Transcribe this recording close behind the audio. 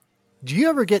Do you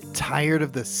ever get tired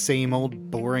of the same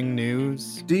old boring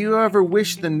news? Do you ever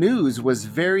wish the news was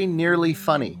very nearly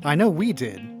funny? I know we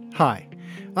did. Hi,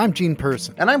 I'm Gene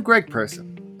Person. And I'm Greg Person.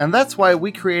 And that's why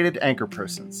we created Anchor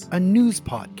Persons. A news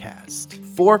podcast.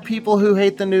 For people who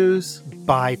hate the news.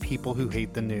 By people who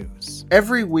hate the news.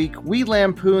 Every week, we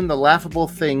lampoon the laughable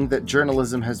thing that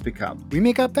journalism has become. We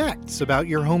make up facts about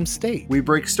your home state. We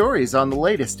break stories on the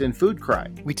latest in food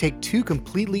crime. We take two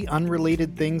completely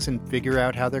unrelated things and figure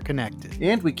out how they're connected.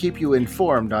 And we keep you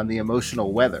informed on the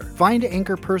emotional weather. Find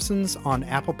Anchor Persons on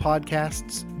Apple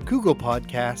Podcasts, Google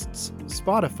Podcasts,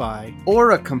 Spotify,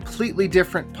 or a completely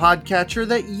different podcatcher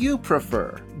that you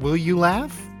prefer. Will you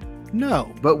laugh?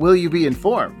 No. But will you be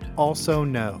informed? Also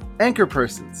no. Anchor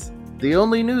Persons, the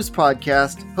only news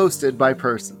podcast hosted by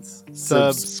persons.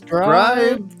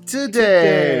 Subscribe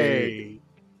today.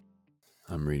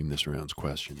 I'm reading this round's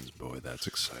questions. Boy, that's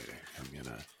exciting. I'm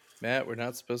gonna... Matt, we're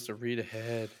not supposed to read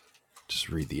ahead. just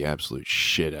read the absolute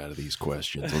shit out of these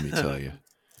questions, let me tell you.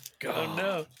 Oh,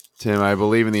 no. Tim, I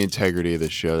believe in the integrity of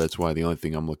this show. That's why the only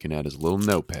thing I'm looking at is a little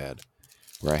notepad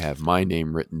where I have my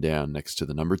name written down next to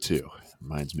the number 2.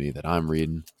 Reminds me that I'm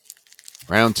reading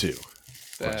round 2.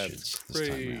 That's this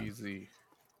time around. crazy.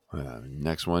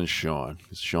 Next one's Sean.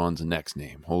 Sean's the next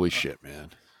name. Holy shit,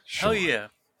 man. Hell Sean, yeah.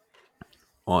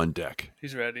 on deck.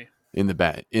 He's ready. In the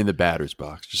batter's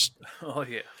box. Just Oh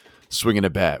yeah. swinging a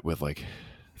bat with like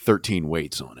 13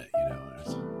 weights on it, you know.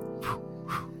 It's,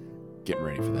 getting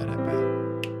ready for that at bat.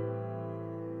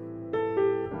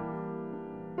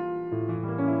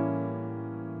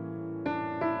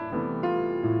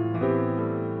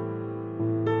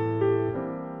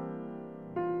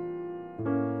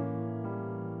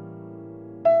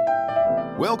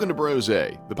 Welcome to Brose,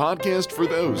 the podcast for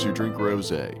those who drink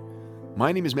rosé.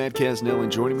 My name is Matt Casnell,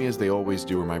 and joining me as they always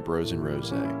do are my bros in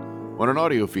rosé. On an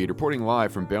audio feed, reporting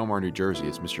live from Belmar, New Jersey,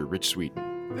 it's Mr. Rich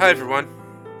Sweeten. Hi, everyone.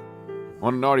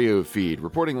 On an audio feed,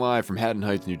 reporting live from Haddon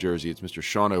Heights, New Jersey, it's Mr.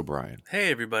 Sean O'Brien.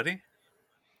 Hey everybody.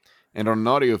 And on an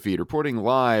audio feed, reporting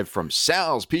live from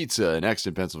Sal's Pizza in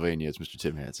Exton, Pennsylvania, it's Mr.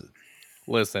 Tim Hansen.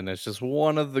 Listen, it's just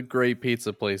one of the great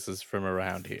pizza places from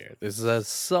around here. There's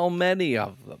so many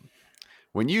of them.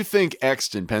 When you think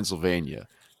Exton, Pennsylvania,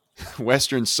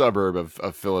 western suburb of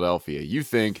Philadelphia, you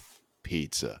think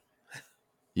pizza.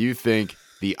 You think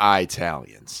the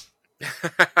Italians.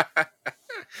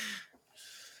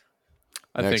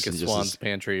 I think it's just Swan's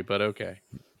Pantry, but okay.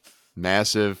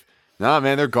 Massive. Nah,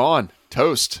 man, they're gone.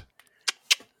 Toast.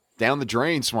 Down the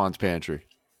drain, Swan's Pantry.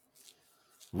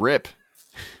 Rip.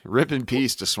 Rip in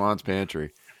peace to Swan's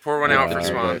Pantry. Pour one out for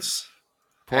Swans.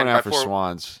 Pouring And out by for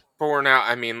Swans. Pour one out,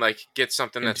 I mean, like, get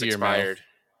something that's Into your mouth. expired.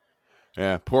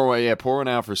 Yeah, pour one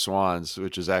out for Swans,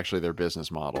 which is actually their business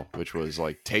model, which was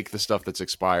like take the stuff that's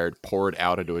expired, pour it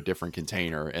out into a different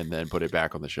container, and then put it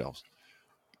back on the shelves.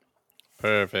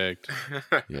 Perfect.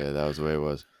 Yeah, that was the way it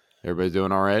was. Everybody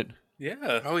doing all right?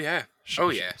 Yeah. Oh, yeah. Oh,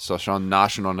 yeah. So Sean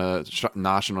noshing on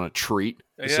a treat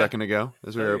a Yeah. second ago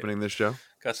as we were Oh, yeah. opening this show.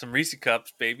 Got some Reese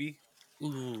cups, baby.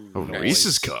 Ooh, Oh, nice.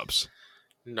 Reese's Cups.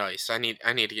 Nice. I need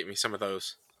to get me some of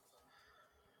those.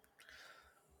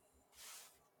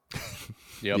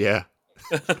 Yep. Yeah,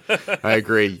 I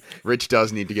agree. Rich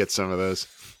does need to get some of those.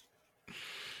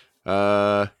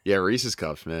 Yeah, Reese's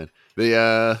Cups, man.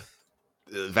 The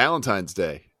Valentine's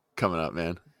Day coming up,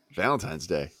 man. Valentine's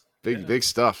Day, big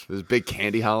stuff. There's a big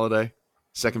candy holiday,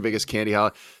 second biggest candy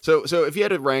holiday. So if you had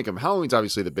to rank them, Halloween's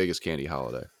obviously the biggest candy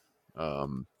holiday.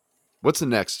 What's the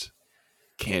next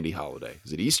candy holiday?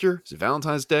 Is it Easter? Is it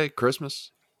Valentine's Day? Christmas?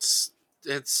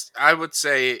 It's I would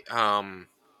say, I'm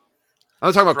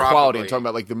not talking about quality. I'm Probably. talking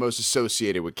about like the most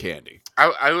associated with candy.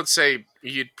 I would say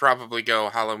you'd probably go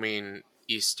Halloween,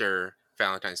 Easter,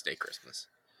 Valentine's Day, Christmas.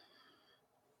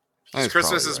 I think Because it's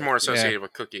Christmas probably is right. more associated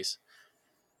with cookies.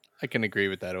 I can agree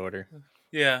with that order.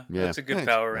 Yeah, Yeah. that's a good Yeah,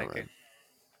 power it's about ranking.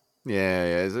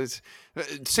 Yeah. It's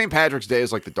St. Patrick's Day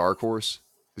is like the dark horse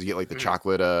because you get like the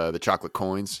chocolate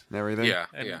coins and everything. Yeah,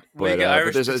 And yeah, we But, get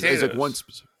Irish there's potatoes. like one.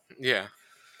 yeah.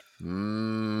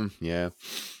 Yeah.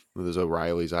 Well, there's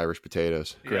O'Reilly's Irish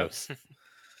potatoes. Gross.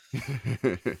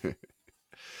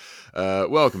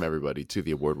 Welcome everybody to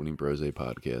the award-winning Brose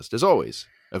podcast. As always,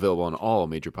 available on all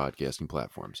major podcasting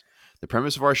platforms. The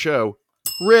premise of our show,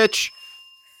 Rich,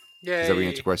 Yay. is that we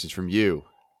answer questions from you,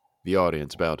 the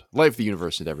audience, about life, the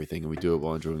universe, and everything, and we do it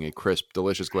while enjoying a crisp,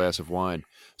 delicious glass of wine.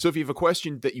 So if you have a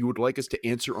question that you would like us to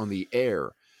answer on the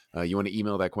air, you want to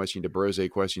email that question to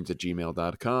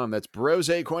brosequestions@gmail.com. That's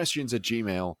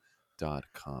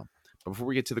brosequestions@gmail.com. But before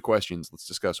we get to the questions, let's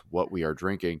discuss what we are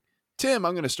drinking. Tim,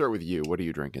 I'm going to start with you. What are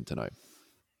you drinking tonight?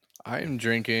 I am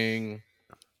drinking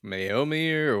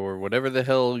Meiomi or whatever the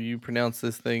hell you pronounce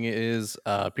this thing is.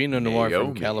 Pinot Noir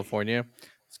from Meiomi. California.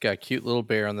 It's got a cute little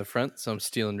bear on the front, so I'm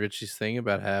stealing Richie's thing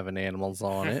about having animals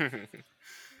on it.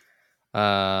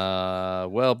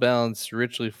 Well balanced,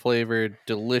 richly flavored,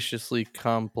 deliciously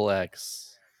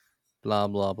complex. Blah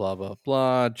blah blah blah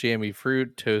blah. Jammy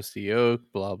fruit, toasty oak,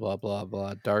 blah blah blah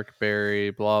blah. Dark berry,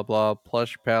 blah blah.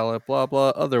 Plush palate, blah blah.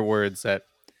 Other words that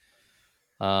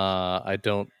I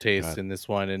don't taste God. in this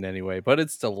wine in any way, but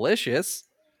it's delicious.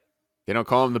 They don't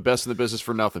call him the best in the business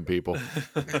for nothing, people.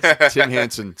 Tim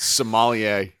Hansen,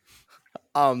 sommelier,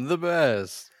 I'm the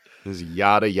best. is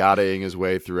yada-yadaing his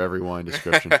way through every wine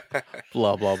description.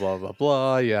 Blah blah blah blah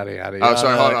blah. Yada yada. Oh,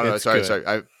 sorry, hold on. It's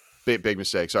Sorry. good. Big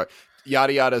mistake. Sorry.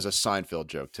 Yada yada is a Seinfeld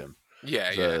joke, Tim.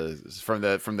 yeah. From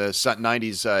the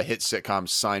 90s hit sitcom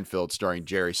Seinfeld, starring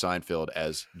Jerry Seinfeld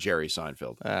as Jerry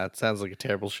Seinfeld, It sounds like a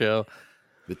terrible show.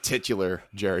 the titular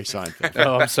Jerry Seinfeld.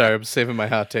 Oh, I'm sorry. I'm saving my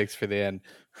hot takes for the end.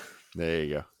 There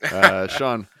you go.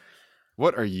 Sean,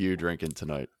 what are you drinking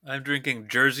tonight? I'm drinking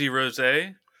Jersey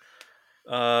Rosé.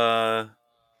 And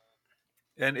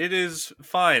it is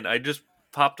fine. I just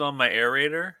popped on my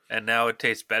aerator, and now it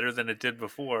tastes better than it did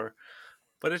before.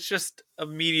 But it's just a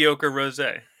mediocre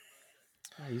rosé.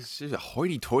 These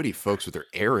hoity-toity folks with their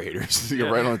aerators.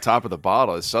 You're right on the top of the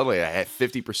bottle. Suddenly, I had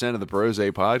 50% of the Brose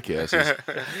podcast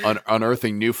is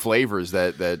unearthing new flavors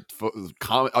that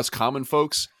us common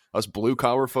folks, us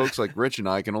blue-collar folks like Rich and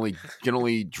I can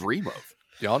only dream of.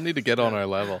 Y'all need to get on our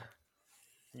level.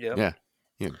 Yep.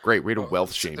 Yeah, great. Way to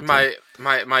wealth shame. My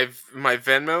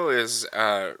Venmo is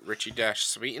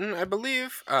Richie-Sweeten, I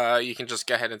believe. You can just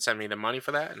go ahead and send me the money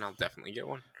for that, and I'll definitely get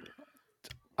one.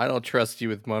 I don't trust you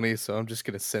with money, so I'm just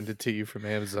gonna send it to you from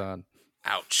Amazon.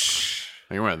 Ouch.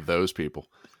 You're one of those people.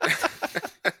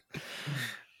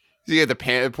 You get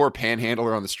the poor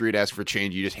panhandler on the street ask for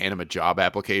change. You just hand him a job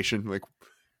application. Like,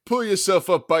 pull yourself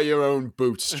up by your own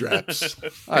bootstraps.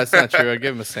 Oh, that's not true. I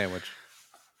give him a sandwich.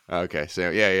 Okay,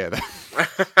 so yeah.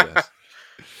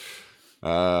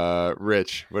 Yes.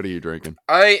 Rich, what are you drinking?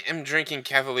 I am drinking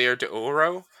Cavalier de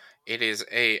Oro. It is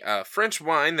a French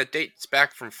wine that dates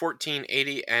back from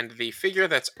 1480, and the figure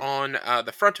that's on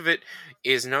the front of it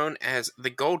is known as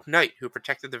the Gold Knight, who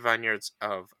protected the vineyards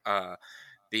of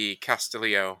the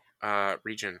Castillo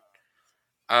region.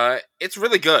 It's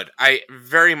really good. I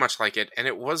very much like it, and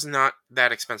it was not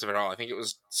that expensive at all. I think it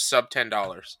was sub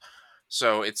 $10.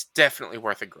 So it's definitely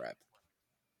worth a grab.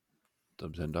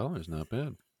 Sub $10, not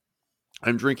bad.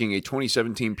 I'm drinking a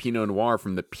 2017 Pinot Noir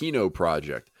from the Pinot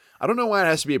Project. I don't know why it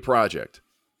has to be a project.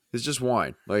 It's just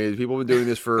wine. Like, people have been doing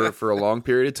this for a long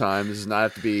period of time. This does not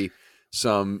have to be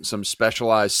some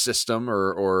specialized system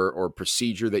or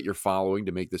procedure that you're following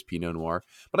to make this Pinot Noir.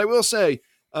 But I will say,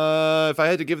 if I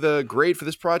had to give the grade for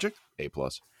this project, A+.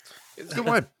 It's a good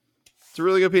wine. It's a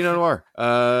really good Pinot Noir.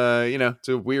 It's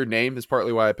a weird name. That's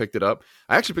partly why I picked it up.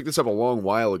 I actually picked this up a long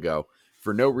while ago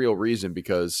for no real reason,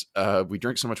 because we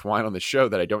drink so much wine on the show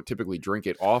that I don't typically drink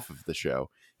it off of the show.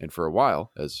 And for a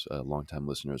while, as longtime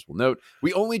listeners will note,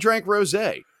 we only drank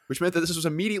rosé, which meant that this was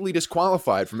immediately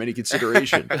disqualified from any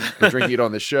consideration for drinking it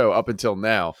on the show up until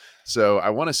now. So I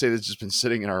want to say this has just been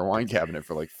sitting in our wine cabinet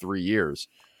for like 3 years,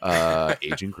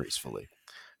 aging gracefully.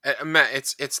 Matt,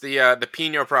 it's the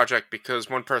Pinot Project because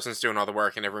one person's doing all the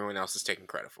work and everyone else is taking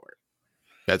credit for it.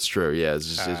 That's true. Yeah,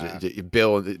 it's just,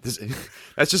 Bill.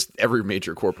 That's just every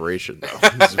major corporation, though.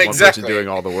 This is one Exactly. person doing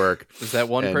all the work. Is that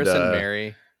one person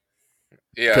Mary?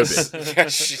 Yes.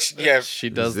 yeah. She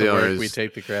does The the work. owners- We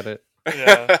take the credit.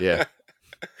 Yeah. Yeah.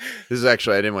 This is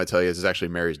actually, I didn't want to tell you, this is actually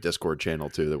Mary's Discord channel,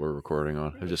 too, that we're recording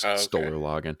on. I just stole her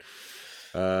login.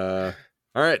 All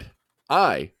right.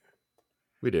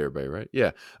 We did everybody, right?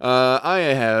 Yeah. I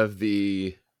have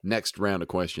the next round of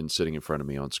questions sitting in front of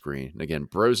me on screen. And again,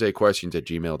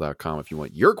 brosequestions@gmail.com if you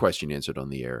want your question answered on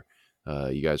the air.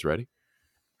 You guys ready?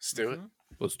 Let's do it.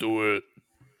 Let's do it.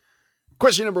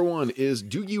 Question number 1 is,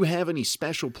 do you have any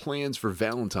special plans for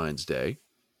Valentine's Day?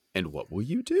 And what will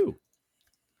you do?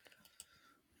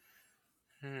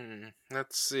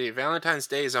 Let's see. Valentine's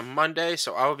Day is a Monday,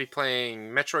 so I will be playing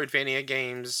Metroidvania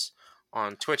games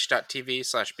on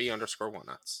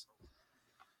twitch.tv/b_walnuts.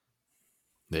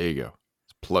 There you go.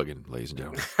 It's plugging, ladies and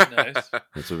gentlemen. Nice.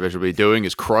 That's what Rich will be doing,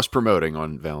 is cross-promoting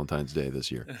on Valentine's Day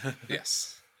this year.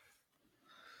 Yes.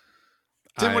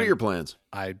 Tim, what are your plans?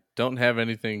 I don't have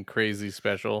anything crazy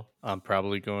special. I'm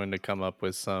probably going to come up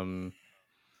with something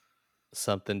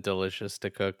delicious to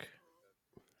cook.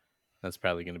 That's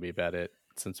probably going to be about it,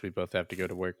 since we both have to go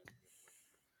to work.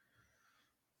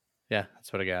 Yeah,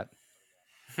 that's what I got.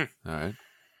 All right.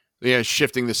 Yeah,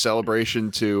 shifting the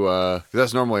celebration to 'cause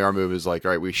that's normally our move is like,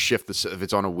 all right, we shift if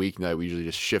it's on a weeknight, we usually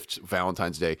just shift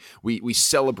Valentine's Day. We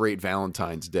celebrate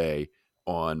Valentine's Day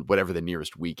on whatever the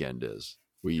nearest weekend is.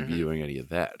 Will you be doing any of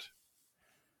that?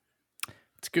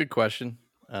 It's a good question.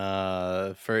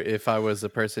 For if I was a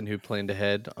person who planned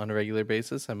ahead on a regular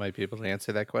basis, I might be able to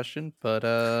answer that question, but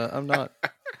I'm not.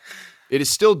 It is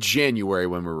still January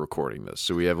when we're recording this,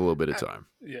 so we have a little bit of time.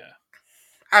 Yeah.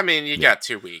 I mean, you got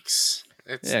 2 weeks.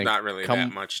 It's Yeah, not really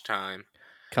that much time.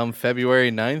 Come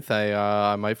February 9th,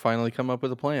 I might finally come up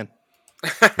with a plan.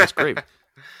 That's great.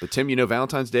 But Tim, you know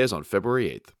Valentine's Day is on February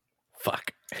 8th.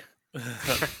 Fuck.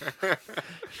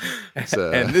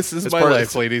 So, And this is it's my part of-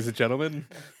 life, ladies and gentlemen.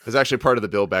 It's actually part of the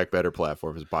Build Back Better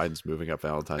platform is Biden's moving up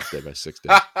Valentine's Day by 6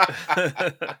 days.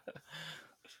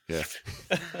 Yeah.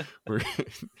 We're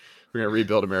going to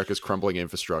rebuild America's crumbling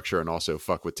infrastructure and also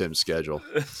fuck with Tim's schedule.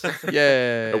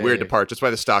 Yay. A weird departure. That's why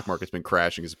the stock market's been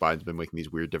crashing because Biden's been making these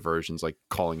weird diversions like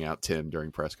calling out Tim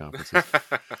during press conferences.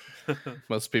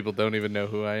 Most people don't even know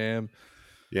who I am.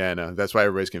 Yeah, I know. That's why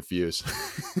everybody's confused.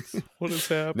 What is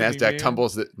happening?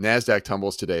 NASDAQ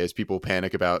tumbles today as people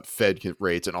panic about Fed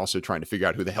rates and also trying to figure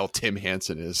out who the hell Tim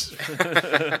Hansen is.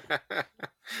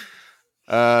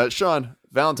 Sean,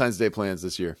 Valentine's Day plans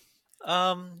this year.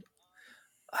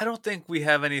 I don't think we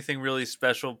have anything really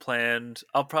special planned.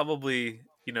 I'll probably,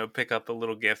 pick up a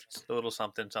little gift, a little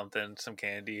something, some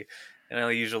candy, and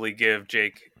I'll usually give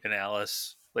Jake and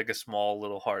Alice like a small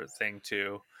little heart thing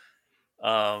too.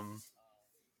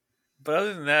 But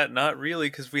other than that, not really,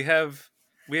 because we have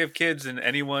kids, and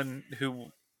anyone who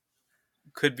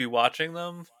could be watching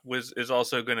them is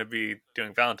also going to be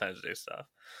doing Valentine's Day stuff.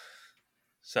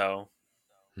 So,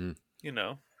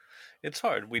 it's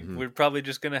hard. We're probably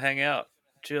just going to hang out,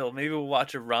 chill. Maybe we'll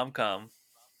watch a rom-com.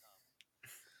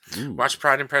 Watch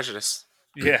Pride and Prejudice.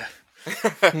 Yeah,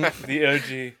 the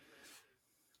OG.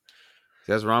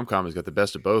 That's rom-com has got the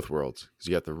best of both worlds because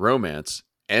you got the romance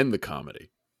and the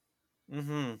comedy.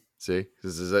 Mm-hmm. See,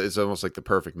 it's almost like the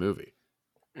perfect movie.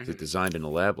 Is it designed in a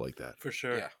lab like that? For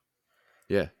sure. Yeah.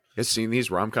 Yeah. You guys seen these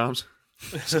rom-coms?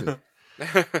 I'm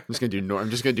just gonna do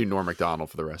Norm Macdonald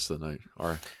for the rest of the night.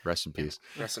 Or rest in peace.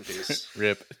 Rest in peace.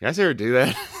 Rip. You guys ever do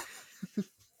that?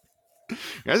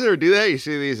 You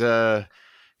see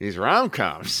these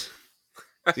rom-coms.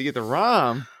 So you get the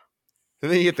rom,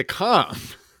 and then you get the com.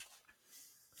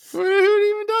 Who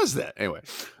even does that? Anyway,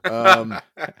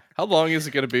 How long is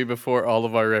it going to be before all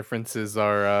of our references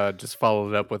are just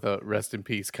followed up with a rest in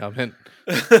peace comment?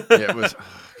 it was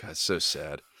God, so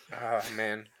sad. Oh,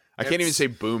 man. I can't even say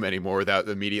boom anymore without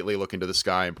immediately looking to the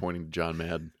sky and pointing to John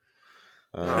Madden.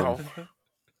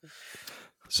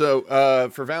 So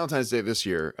for Valentine's Day this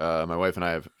year, my wife and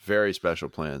I have very special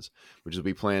plans, which is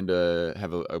we plan to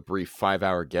have a brief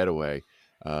 5-hour getaway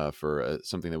for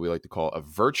something that we like to call a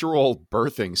virtual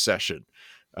birthing session,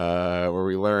 where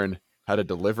we learn how to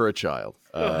deliver a child.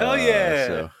 Oh, hell yeah.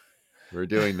 So we're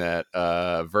doing that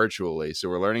virtually. So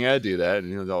we're learning how to do that,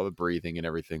 and all the breathing and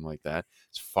everything like that.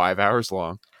 It's 5 hours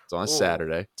long. It's on a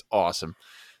Saturday. It's awesome.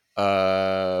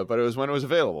 But it was when it was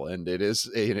available, and it is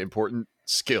an important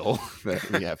skill that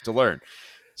we have to learn.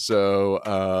 So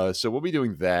we'll be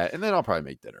doing that, and then I'll probably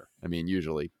make dinner. I mean,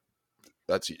 usually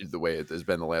that's the way it has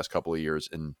been the last couple of years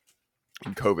in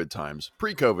COVID times.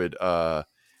 Pre-COVID,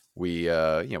 we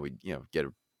get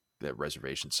a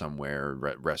reservation somewhere,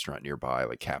 restaurant nearby,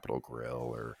 like Capitol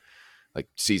Grill or like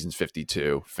Seasons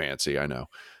 52, fancy, I know,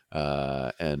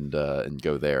 and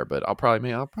go there. But I'll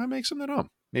probably make something at home.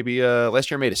 Maybe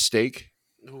last year I made a steak.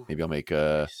 Maybe I'll make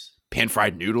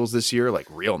pan-fried noodles this year, like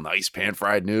real nice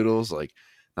pan-fried noodles, like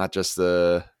not just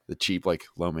the cheap like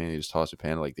lo mein, you just toss a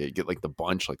pan, like they get like the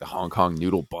bunch, like the Hong Kong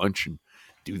noodle bunch, and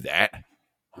do that.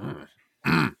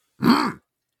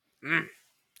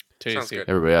 Tasty.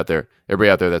 Everybody out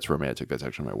there that's romantic, that's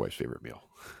actually my wife's favorite meal.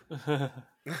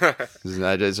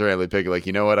 I just randomly pick like,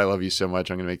 you know what, I love you so much,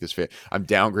 I'm gonna make this I'm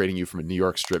downgrading you from a New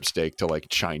York strip steak to like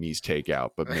Chinese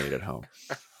takeout but made at home.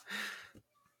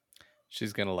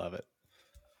 She's gonna love it.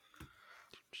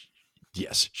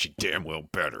 Yes, she damn well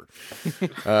better.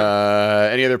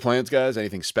 Any other plans, guys?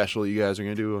 Anything special you guys are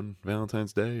gonna do on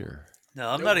Valentine's Day? Or No,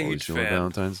 I'm not a always huge doing fan.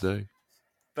 Valentine's Day.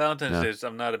 Valentine's Day,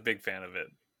 I'm not a big fan of it.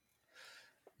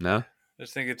 No? I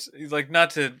just think it's like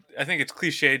not to. I think it's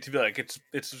cliche to be like it's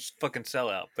just fucking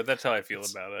sellout, but that's how I feel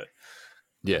about it.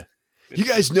 Yeah. You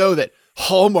guys know that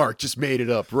Hallmark just made it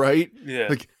up, right? Yeah.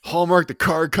 Like Hallmark, the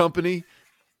card company.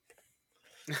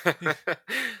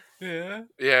 Yeah.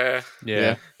 Yeah.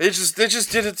 Yeah. They just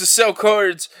did it to sell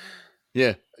cards.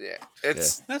 Yeah. Yeah.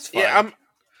 It's That's fine. yeah.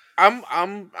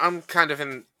 I'm kind of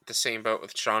in the same boat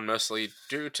with Sean, mostly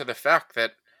due to the fact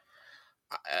that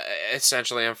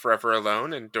essentially I'm forever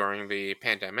alone, and during the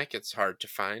pandemic, it's hard to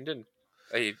find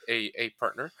a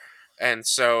partner, and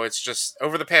so it's just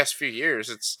over the past few years,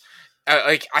 it's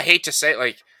like I hate to say it,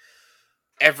 like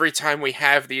every time we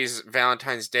have these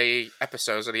Valentine's Day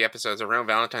episodes or the episodes around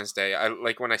Valentine's Day, I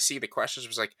like when I see the questions, it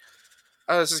was like,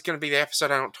 oh, this is going to be the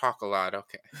episode I don't talk a lot,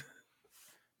 okay,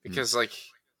 because like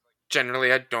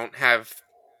generally I don't have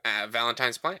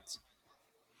Valentine's plans.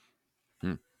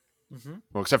 Mm-hmm.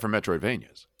 Well, except for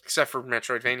Metroidvanias. Except for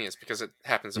Metroidvanias, because it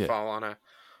happens to Yeah. fall on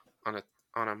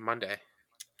a Monday.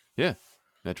 Yeah,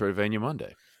 Metroidvania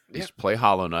Monday. Yeah. Just play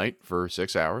Hollow Knight for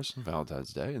 6 hours on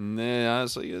Valentine's Day, and then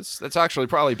honestly, that's actually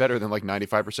probably better than like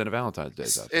 95% of Valentine's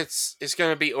Days out there. It's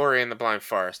going to be Ori and the Blind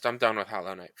Forest. I'm done with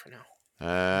Hollow Knight for now.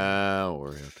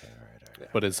 Ori, okay, all right.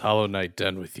 But is Hollow Knight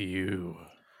done with you?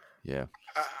 Yeah.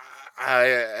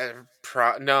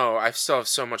 No, I still have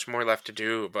so much more left to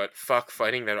do. But fuck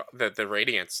fighting the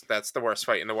Radiance. That's the worst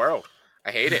fight in the world. I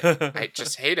hate it. I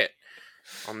just hate it.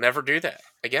 I'll never do that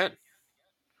again.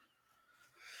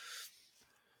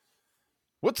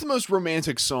 What's the most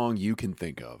romantic song you can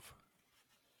think of?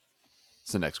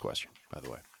 It's the next question, by the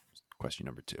way. Question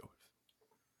number 2.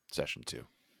 Session 2.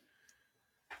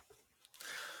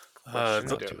 Question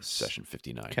Not two. 2, Session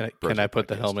 59. Can I Birthday put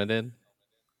the podcast. helmet in?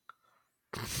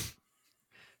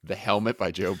 The Helmet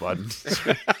by Joe Budden.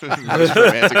 The most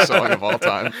romantic song of all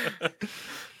time.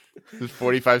 The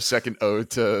 45-second ode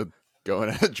to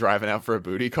driving out for a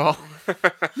booty call.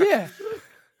 Yeah.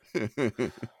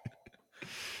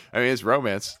 I mean, it's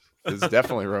romance. It's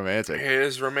definitely romantic. It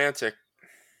is romantic.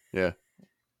 Yeah.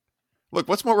 Look,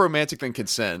 what's more romantic than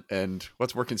consent, and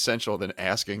what's more consensual than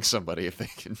asking somebody if they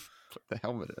can put the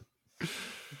helmet in?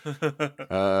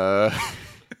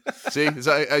 See,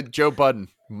 it's Joe Budden,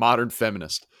 modern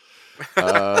feminist.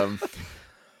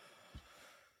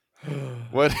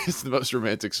 What is the most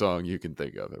romantic song you can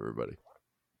think of, everybody?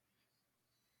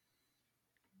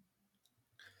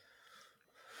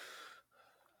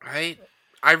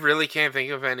 I really can't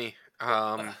think of any.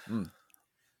 I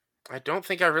don't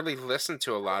think I really listened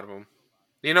to a lot of them.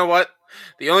 You know what?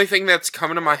 The only thing that's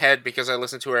coming to my head because I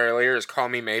listened to it earlier is "Call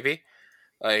Me Maybe."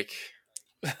 Like,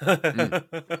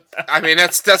 I mean,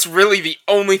 that's really the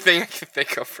only thing I can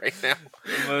think of right now.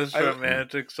 The most I don't-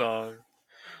 romantic song.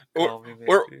 Or- Call Me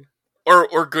or- Maybe.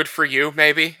 Or "Good for You,"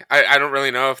 maybe. I don't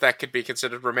really know if that could be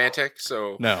considered romantic.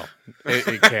 So No,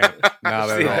 it can't. Not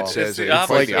It's at the- all. it's It's the like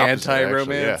opposite. Like the opposite, actually,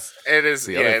 anti-romance. it is.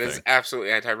 the Yeah, other it is thing.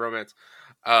 absolutely anti-romance.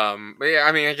 But yeah,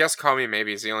 I mean, I guess "Call Me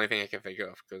Maybe" is the only thing I can think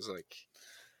of because, like,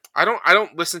 I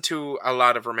don't listen to a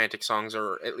lot of romantic songs,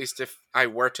 or at least if I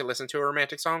were to listen to a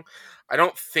romantic song, I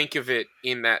don't think of it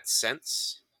in that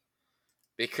sense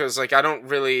because, like, I don't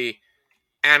really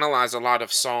analyze a lot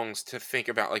of songs to think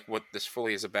about like what this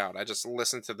fully is about. I just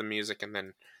listen to the music and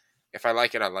then if I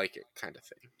like it, I like it, kind of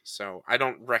thing. So I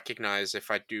don't recognize if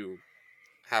I do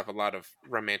have a lot of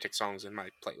romantic songs in my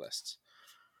playlists.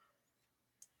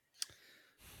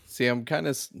 See, I'm kind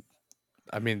of.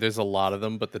 I mean, there's a lot of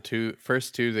them, but the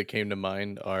first two that came to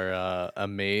mind are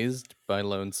 "Amazed" by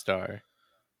Lone Star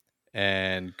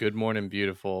and "Good Morning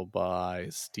Beautiful" by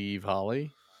Steve Holly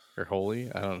or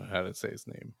Holy. I don't know how to say his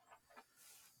name,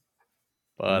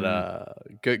 but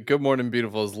Good Morning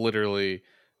Beautiful" is literally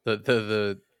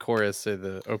the chorus or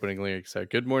the opening lyrics are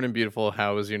 "Good morning, beautiful.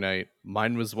 How was your night?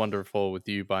 Mine was wonderful with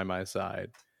you by my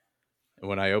side. And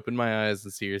when I open my eyes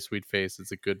and see your sweet face,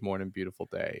 it's a good morning, beautiful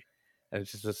day." And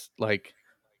it's just like,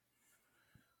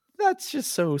 that's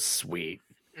just so sweet.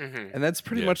 Mm-hmm. And that's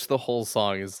pretty Yeah. much the whole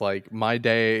song is like, my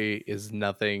day is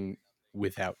nothing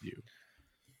without you.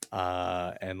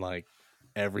 And like,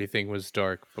 everything was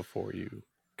dark before you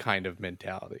kind of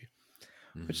mentality.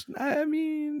 Mhm. Which, I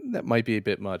mean, that might be a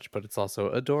bit much, but it's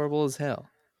also adorable as hell.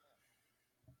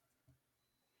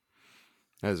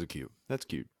 That's cute. That's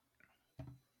cute.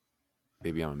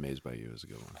 Baby, I'm Amazed by You is a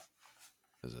good one.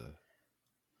 As a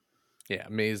Yeah,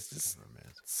 Amazed is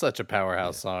romance. such a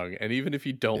powerhouse song. And even if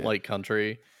you don't Yeah. like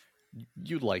country,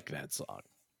 you like that song.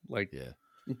 Like, Yeah.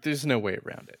 there's no way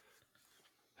around it.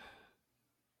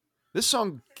 This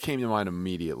song came to mind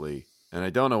immediately, and I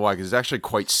don't know why, because it's actually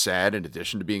quite sad in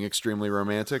addition to being extremely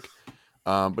romantic.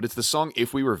 But it's the song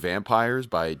 "If We Were Vampires"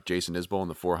 by Jason Isbell in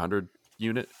the 400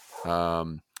 unit.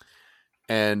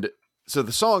 And so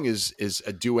the song is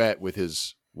a duet with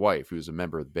his wife, who's a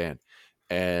member of the band.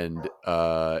 And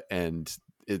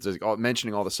it's like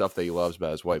mentioning all the stuff that he loves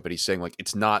about his wife, but he's saying like,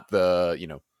 it's not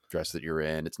the, dress that you're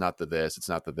in. It's not the this, it's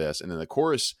not the this. And then the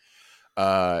chorus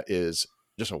is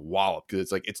just a wallop, because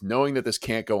it's like, it's knowing that this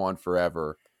can't go on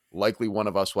forever. Likely one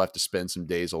of us will have to spend some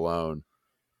days alone.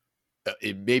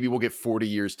 maybe we'll get 40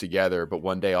 years together, but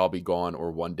one day I'll be gone,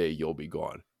 or one day you'll be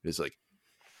gone. It's like,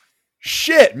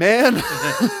 shit, man.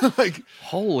 Like,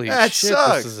 Holy that shit,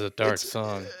 sucks. this is a dark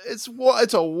song. It's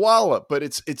a wallop, but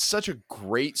it's such a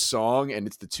great song, and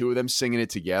it's the two of them singing it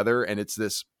together, and it's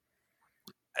this.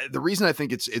 The reason I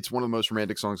think it's one of the most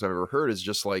romantic songs I've ever heard is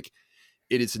just like,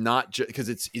 it is not just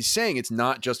because he's saying it's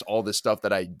not just all this stuff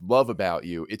that I love about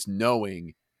you. It's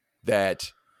knowing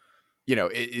that,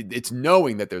 it's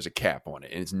knowing that there's a cap on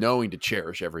it, and it's knowing to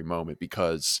cherish every moment,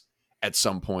 because at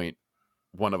some point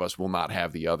one of us will not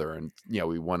have the other, and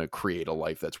we want to create a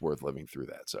life that's worth living through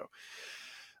that. So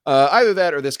either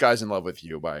that or This Guy's in Love with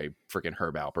You by freaking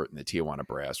Herb Alpert and the Tijuana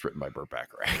Brass, written by Burt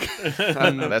Bacharach. I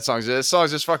don't know, this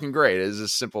song's just fucking great. It's a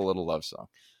simple little love song.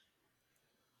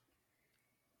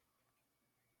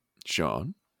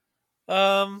 Sean?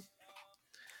 I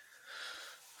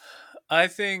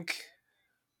think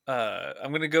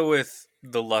I'm gonna go with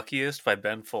The Luckiest by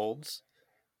Ben Folds.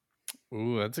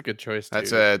 Ooh, that's a good choice too.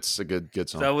 It's a good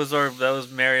song. That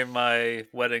was Mary and my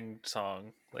wedding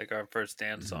song, like our first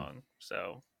dance song.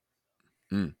 So,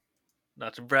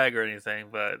 not to brag or anything,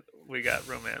 but we got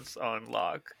romance on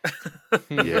lock.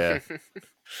 Yeah,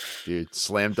 dude,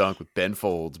 slam dunk with Ben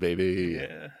Folds, baby.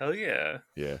 Yeah, hell yeah.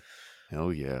 Yeah,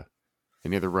 hell yeah.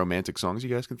 Any other romantic songs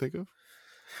you guys can think of?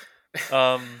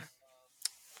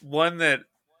 One that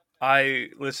I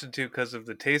listened to because of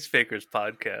the Taste Fakers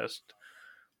podcast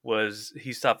was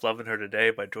He Stopped Loving Her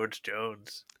Today by George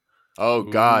Jones. Oh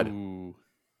God, Ooh.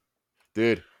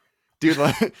 dude,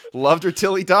 loved her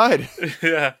till he died.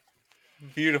 Yeah,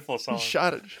 beautiful song.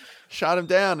 Shot him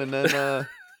down, and then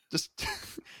just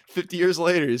 50 years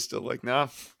later, he's still like, nah,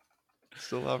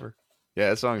 still love her. Yeah,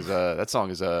 that song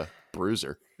is a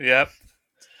bruiser. Yep.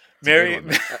 Mary,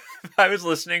 I was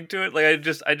listening to it. Like I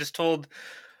just told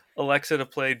Alexa to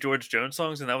play George Jones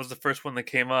songs, and that was the first one that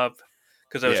came up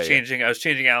because I was changing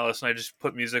Alice, and I just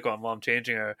put music on while I'm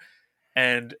changing her.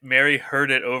 And Mary heard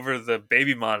it over the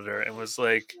baby monitor and was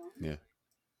like,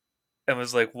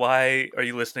 "Why are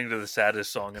you listening to the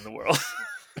saddest song in the world?"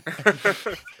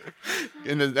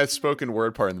 And then that spoken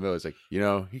word part in the middle is like,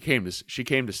 she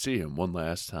came to see him one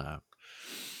last time.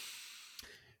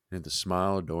 And the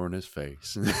smile adorned his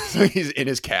face. He's in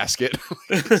his casket.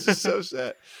 It's just so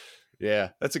sad. Yeah,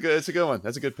 that's a good one.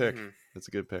 That's a good pick. That's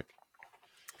a good pick.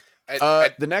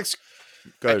 The next.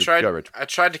 Go ahead, Rich. I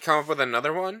tried to come up with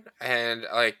another one, and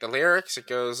like the lyrics, it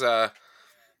goes like,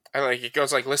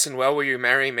 "Listen well, will you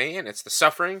marry me?" And it's The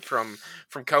Suffering from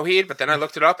Coheed. But then I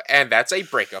looked it up, and that's a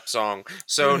breakup song.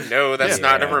 So no, that's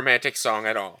not a romantic song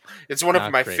at all. It's one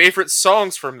of my favorite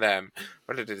songs from them,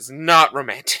 but it is not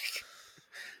romantic.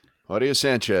 Claudio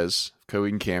Sanchez, Coheed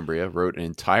and Cambria, wrote an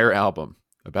entire album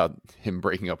about him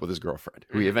breaking up with his girlfriend,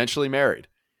 who he eventually married.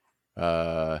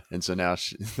 And so now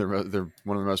they're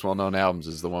one of the most well-known albums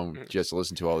is the one she has to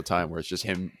listen to all the time, where it's just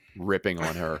him ripping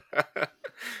on her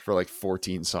for like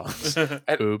 14 songs.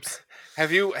 Oops.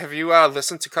 Have you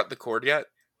listened to Cut the Cord yet?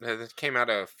 That came out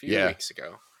a few weeks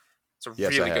ago. It's a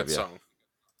really good song.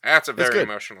 That's a very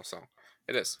emotional song.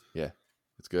 It is. Yeah,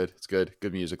 it's good. It's good.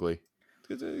 Good musically.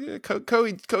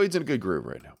 Coheed's in a good groove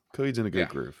right now. Coheed's in a good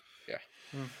groove. Yeah.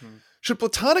 Mm-hmm. Should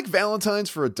platonic valentines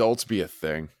for adults be a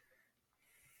thing?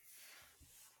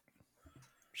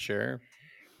 Sure.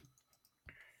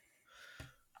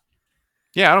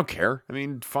 Yeah, I don't care. I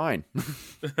mean, fine.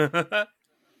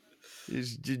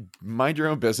 You mind your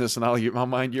own business, and I'll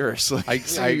mind yours. Like,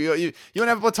 you want to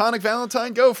have a platonic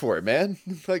valentine? Go for it, man.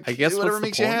 Like, I guess whatever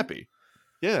makes you happy.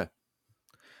 Yeah.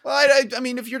 Well, I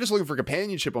mean, if you're just looking for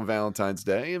companionship on Valentine's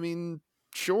Day, I mean,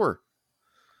 sure.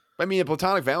 I mean, a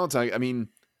platonic valentine. I mean,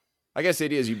 I guess the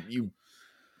idea is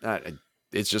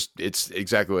it's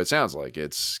exactly what it sounds like.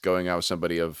 It's going out with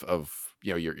somebody of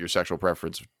your sexual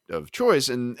preference of choice,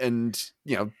 and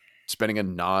spending a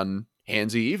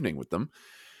non-handsy evening with them,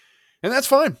 and that's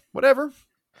fine. Whatever.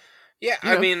 Yeah,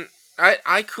 I mean,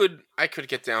 I could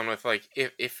get down with like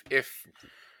if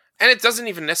and it doesn't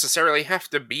even necessarily have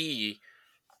to be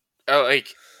a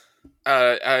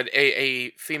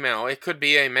female. It could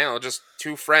be a male, just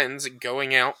two friends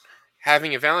going out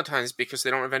having a Valentine's because they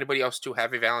don't have anybody else to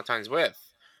have a Valentine's with.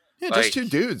 Yeah, like, just two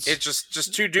dudes. It's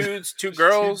just two dudes, two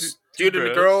girls, dude and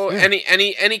a girl. Yeah.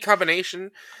 Any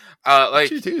combination. Like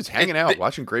two dudes hanging out,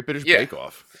 watching Great British Bake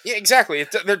Off. Yeah, exactly.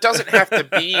 There doesn't have to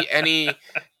be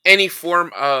any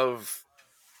form of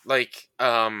like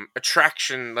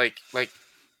attraction, like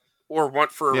or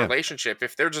want for a relationship.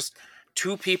 If they're just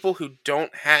two people who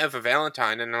don't have a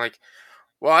Valentine and they're like,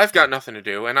 well, I've got nothing to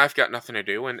do, and I've got nothing to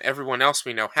do, and everyone else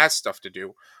we know has stuff to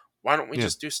do. Why don't we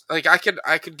just do like I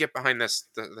could get behind this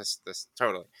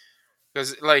totally,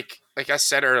 because like like I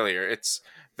said earlier, it's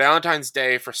Valentine's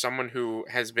Day for someone who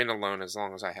has been alone as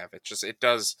long as I have. It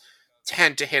does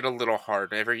tend to hit a little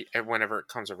hard whenever it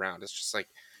comes around. It's just like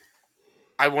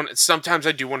sometimes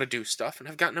I do want to do stuff, and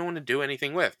I've got no one to do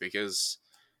anything with because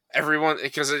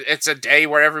it's a day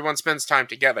where everyone spends time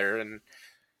together, and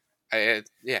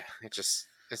it's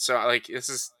so like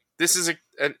this is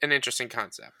an interesting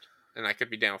concept, and I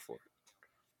could be down for it.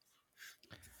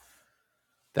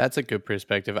 That's a good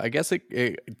perspective. I guess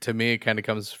it to me, it kind of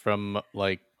comes from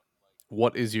like,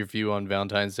 what is your view on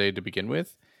Valentine's Day to begin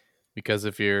with? Because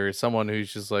if you're someone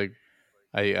who's just like,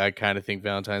 I kind of think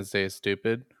Valentine's Day is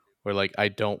stupid, or like, I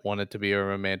don't want it to be a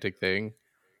romantic thing,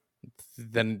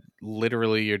 then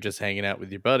literally you're just hanging out with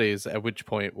your buddies, at which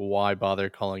point, why bother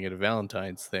calling it a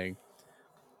Valentine's thing?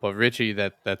 But Richie,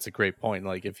 that's a great point.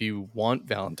 Like, if you want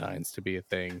Valentine's to be a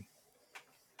thing,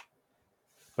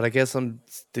 but I guess I'm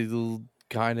still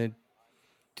kind of,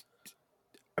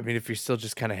 I mean, if you're still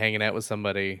just kind of hanging out with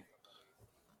somebody,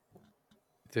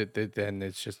 then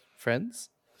it's just friends.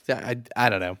 Yeah, I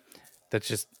don't know. That's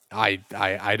just I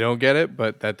don't get it,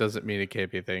 but that doesn't mean it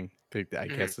can't be a thing. I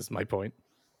guess is my point.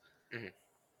 Mm-hmm.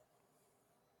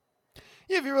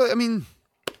 Yeah, if you really, I mean,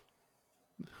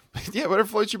 yeah, whatever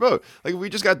floats your boat. Like we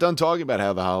just got done talking about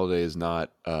how the holiday is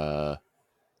not,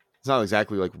 it's not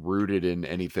exactly like rooted in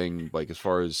anything like as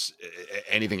far as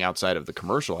anything outside of the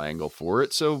commercial angle for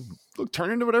it. So look, turn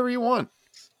into whatever you want.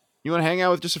 You want to hang out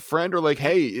with just a friend, or like,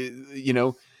 hey, you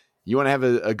know, you want to have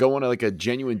a go on like a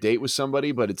genuine date with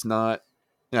somebody, but it's not.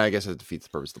 I guess it defeats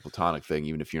the purpose of the platonic thing,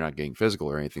 even if you're not getting physical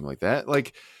or anything like that.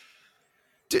 Like,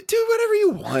 do whatever you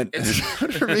want.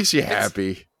 Whatever makes you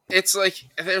happy. It's like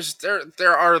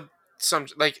there are some,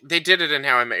 like they did it in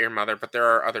How I Met Your Mother, but there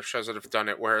are other shows that have done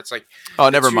it where it's like, oh,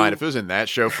 never mind. If it was in that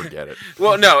show, forget it.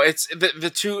 Well, no, it's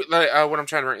the two. Like, what I'm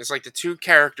trying to bring is like the two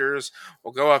characters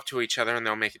will go up to each other and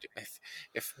they'll make it.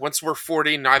 If once we're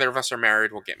 40, neither of us are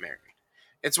married, we'll get married.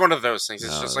 It's one of those things.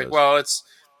 It's just like, well, it's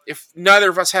if neither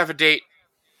of us have a date,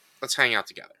 let's hang out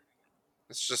together.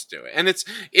 Let's just do it. And it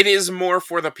is more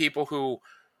for the people who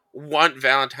want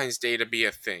Valentine's Day to be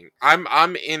a thing.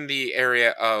 I'm in the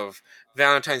area of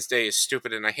Valentine's Day is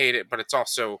stupid and I hate it, but it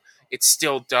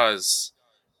still does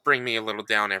bring me a little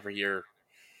down every year.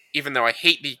 Even though I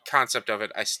hate the concept of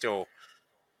it, I still,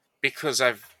 because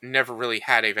I've never really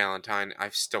had a Valentine,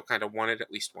 I've still kind of wanted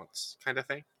at least once, kind of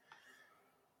thing.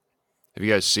 Have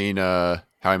you guys seen How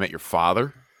I Met Your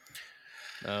Father?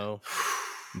 No.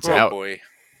 It's out. Boy.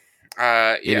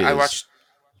 I watched.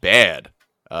 Bad.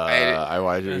 I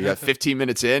watched it. We got 15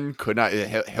 minutes in. Could not.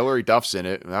 Hillary Duff's in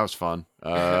it. That was fun.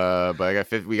 But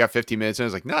we got 15 minutes in. I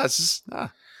was like, no, this is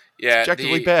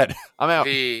objectively bad. I'm out.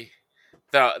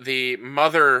 The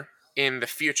mother in the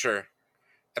future,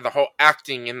 and the whole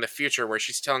acting in the future, where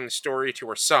she's telling the story to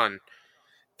her son,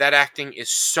 that acting is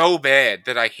so bad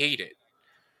that I hate it.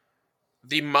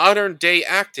 The modern day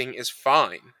acting is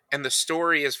fine, and the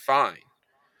story is fine,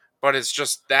 but it's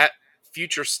just that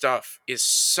future stuff is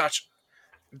such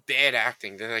bad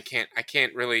acting that I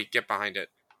can't really get behind it.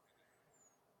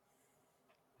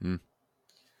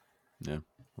 Yeah,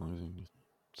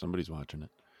 somebody's watching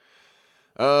it.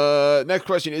 Next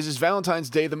question is Valentine's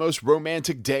Day the most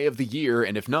romantic day of the year?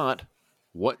 And if not,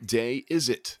 what day is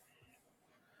it?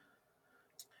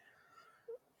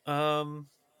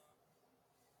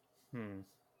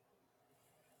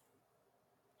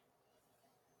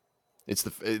 It's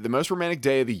the most romantic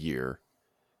day of the year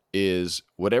is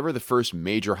whatever the first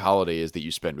major holiday is that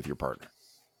you spend with your partner.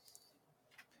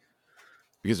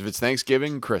 Because if it's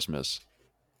Thanksgiving, Christmas,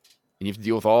 and you have to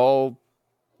deal with all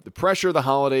the pressure of the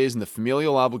holidays and the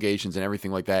familial obligations and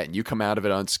everything like that, and you come out of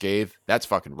it unscathed, that's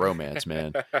fucking romance,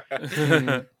 man.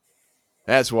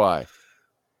 That's why.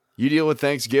 You deal with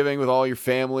Thanksgiving with all your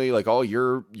family, like all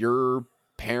your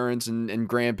parents and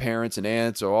grandparents and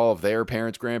aunts, or all of their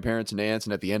parents, grandparents, and aunts,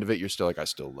 and at the end of it, you're still like, I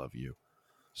still love you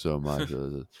so much.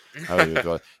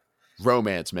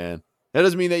 Romance, man. That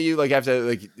doesn't mean that you like have to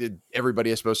like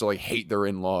everybody is supposed to like hate their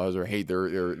in-laws or hate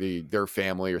their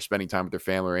family or spending time with their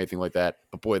family or anything like that.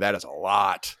 But boy, that is a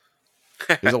lot.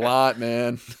 There's a lot,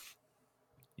 man.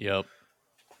 Yep.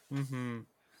 Mm-hmm.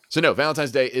 So no,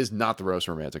 Valentine's Day is not the most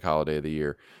romantic holiday of the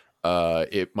year.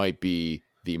 It might be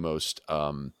the most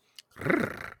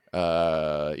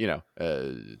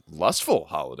lustful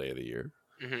holiday of the year.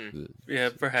 Mm-hmm. Yeah,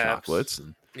 perhaps. Chocolates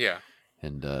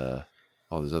and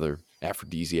all those other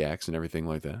aphrodisiacs and everything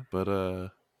like that. But no,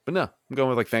 I'm going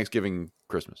with like Thanksgiving,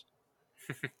 Christmas.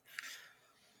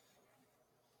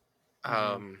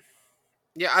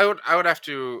 Yeah, I would have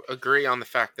to agree on the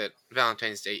fact that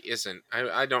Valentine's Day isn't.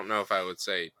 I don't know if I would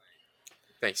say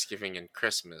Thanksgiving and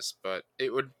Christmas, but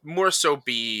it would more so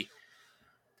be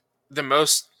the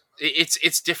most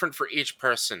it's different for each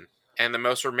person, and the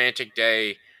most romantic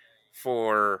day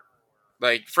for,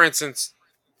 like, for instance,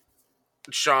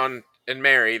 Sean and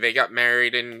Mary, they got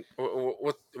married in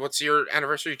what's your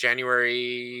anniversary?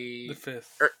 January The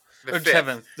 5th. the Or 5th.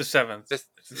 7th. The 7th. The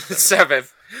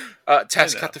 7th.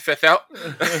 Tess know. cut the 5th out.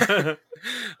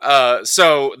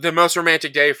 So the most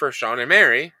romantic day for Sean and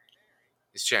Mary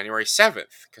is January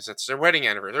 7th, because that's their wedding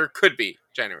anniversary. Or it could be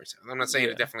January 7th. I'm not saying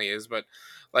Yeah. it definitely is, but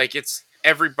like, it's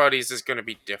everybody's is going to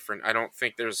be different. I don't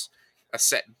think there's a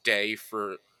set day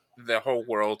for the whole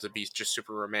world to be just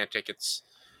super romantic. It's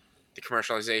the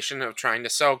commercialization of trying to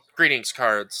sell greetings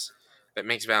cards that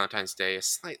makes Valentine's Day a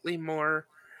slightly more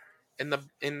in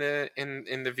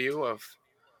the view of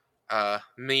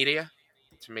media,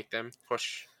 to make them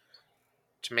push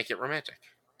to make it romantic.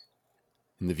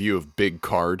 In the view of big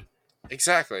card.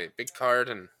 Exactly, big card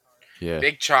and Yeah.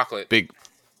 big chocolate. Big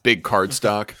card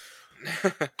stock.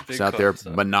 It's out there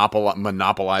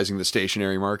monopolizing the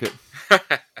stationary market.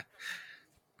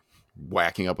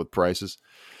 Whacking up with prices.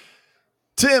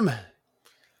 Tim,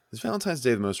 is Valentine's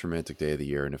Day the most romantic day of the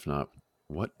year? And if not,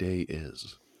 what day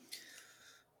is?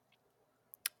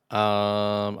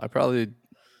 I probably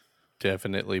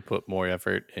definitely put more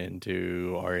effort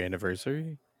into our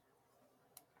anniversary.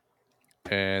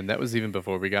 And that was even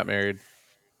before we got married.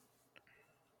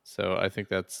 So I think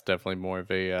that's definitely more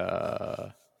of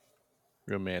a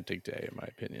romantic day, in my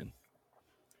opinion.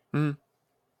 Mhm.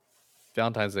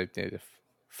 Valentine's Day,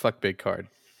 fuck big card.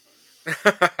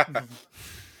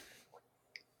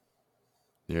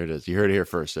 There it is. You heard it here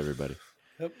first, everybody.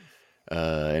 Yep.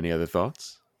 Any other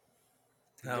thoughts?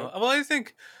 No. Well,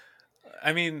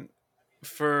 I mean,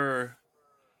 for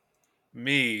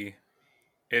me,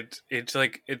 it's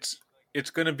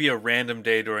going to be a random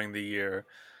day during the year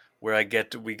where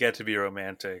we get to be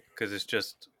romantic, because it's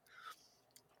just,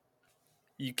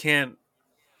 you can't.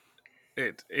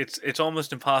 It's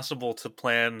almost impossible to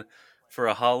plan for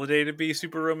a holiday to be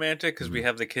super romantic, because we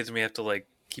have the kids and we have to, like,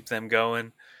 keep them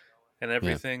going and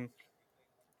everything.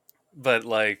 But,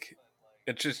 like,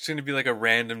 it's just going to be like a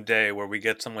random day where we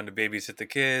get someone to babysit the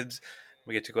kids,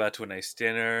 we get to go out to a nice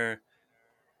dinner,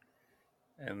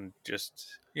 and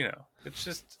just,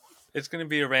 it's going to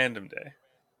be a random day.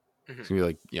 It's going to be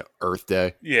like, Earth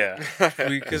Day. Yeah,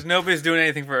 because nobody's doing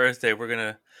anything for Earth Day. We're going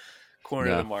to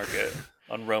corner the market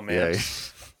on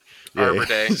romance. Arbor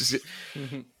Day. Just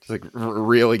like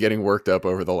really getting worked up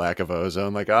over the lack of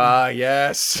ozone. Like,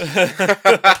 yes.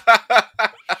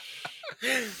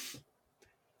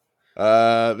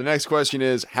 The next question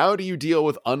is, how do you deal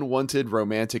with unwanted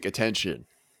romantic attention?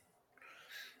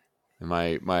 And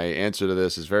my answer to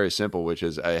this is very simple, which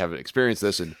is I haven't experienced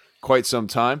this in quite some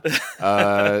time.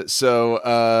 So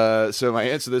my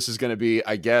answer to this is going to be,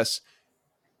 I guess,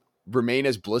 remain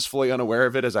as blissfully unaware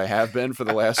of it as I have been for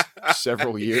the last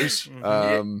several years.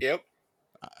 Yep.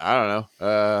 I don't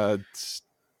know.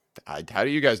 How do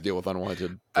you guys deal with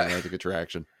unwanted romantic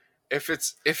attraction? If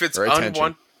it's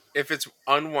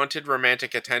unwanted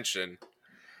romantic attention,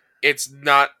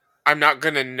 I'm not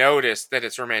going to notice that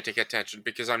it's romantic attention,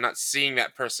 because I'm not seeing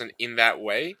that person in that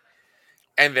way,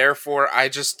 and therefore I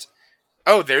just,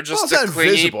 they're just a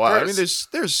clingy invisible. I mean,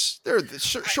 person.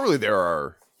 surely there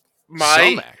are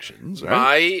some actions,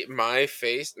 right? My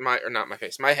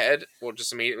head will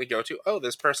just immediately go to,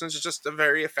 this person's just a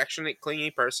very affectionate,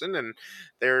 clingy person, and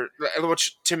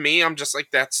which to me, I'm just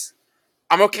like,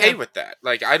 I'm okay with that.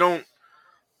 Like, I won't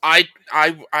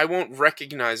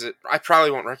recognize it. I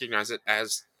probably won't recognize it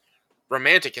as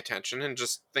romantic attention, and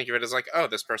just think of it as like,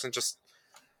 this person just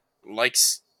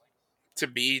likes to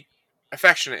be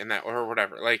affectionate in that, or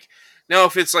whatever. Like, now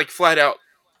if it's like flat out,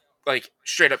 like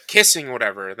straight up kissing,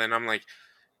 whatever, then I'm like,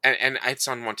 and it's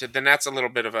unwanted, then that's a little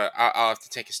bit of I'll have to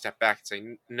take a step back and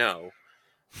say no.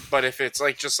 But if it's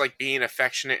like just like being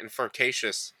affectionate and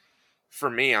flirtatious, for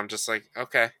me, I'm just like,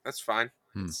 okay, that's fine.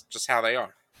 It's just how they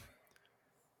are.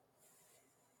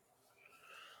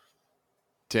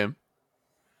 Tim?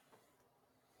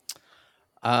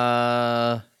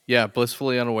 Yeah,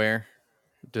 blissfully unaware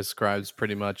describes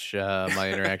pretty much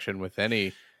my interaction with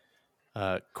any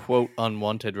quote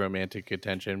unwanted romantic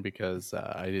attention, because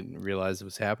I didn't realize it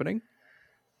was happening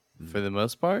for the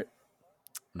most part.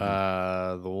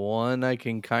 The one I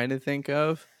can kind of think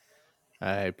of,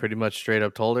 I pretty much straight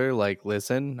up told her, like,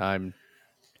 listen, I'm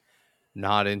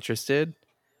not interested.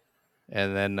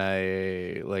 And then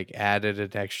I like added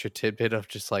an extra tidbit of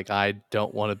just like, I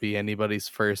don't want to be anybody's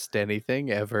first anything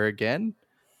ever again.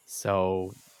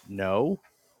 So no,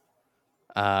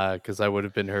 because I would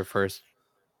have been her first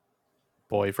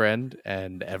boyfriend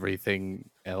and everything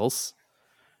else.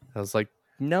 I was like,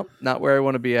 nope, not where I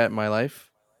want to be at in my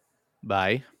life.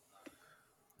 Bye.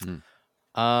 Hmm.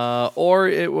 Or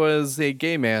it was a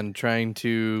gay man trying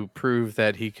to prove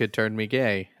that he could turn me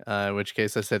gay. In which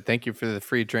case I said, thank you for the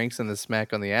free drinks and the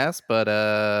smack on the ass, but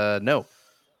no.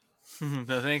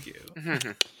 No, thank you.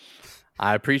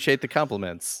 I appreciate the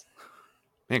compliments.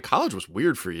 Man, college was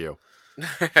weird for you.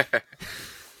 That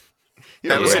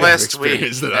You was had last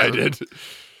experience week. that I did. It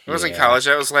wasn't Yeah. college.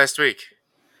 That was last week.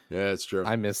 Yeah, it's true.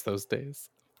 I miss those days.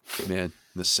 Man, in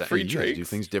the South, Free you guys do drinks.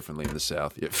 things differently in the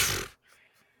South. Yeah.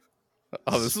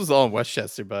 Oh, this was all in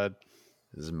Westchester, bud.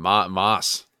 This is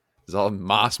Moss. This is all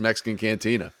Moss Mexican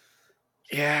Cantina.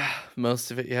 Yeah,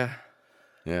 most of it, yeah.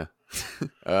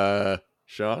 Yeah.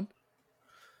 Sean?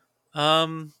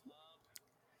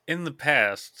 In the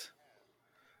past,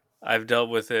 I've dealt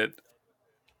with it.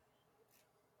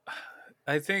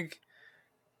 I think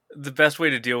the best way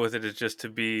to deal with it is just to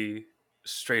be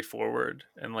straightforward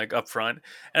and like upfront.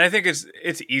 And I think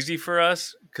it's easy for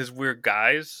us because we're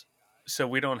guys, so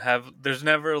we don't have. There's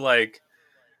never like.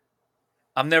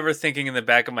 I'm never thinking in the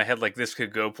back of my head like this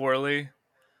could go poorly.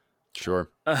 Sure.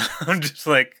 I'm just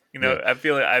like, Yeah. I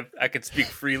feel like I could speak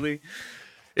freely.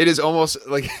 It is almost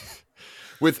like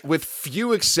with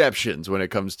few exceptions when it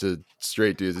comes to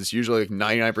straight dudes, it's usually like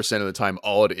 99% of the time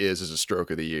all it is a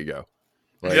stroke of the ego.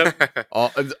 Like Yep.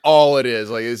 all it is.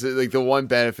 Like is like the one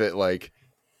benefit, like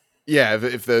yeah,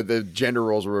 if the gender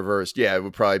roles were reversed, yeah, it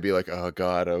would probably be like, oh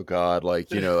god,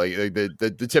 like, you know, like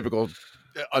the typical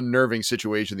unnerving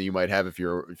situation that you might have if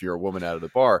you're a woman out of the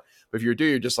bar. But if you're a dude,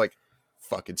 you're just like,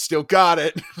 fucking still got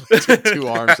it. Two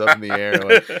arms up in the air,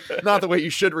 like, not the way you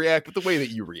should react, but the way that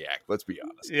you react. Let's be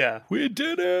honest. Yeah, We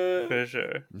did it. for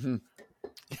sure. Mm-hmm.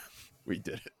 We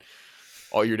did it.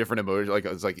 All your different emotions, like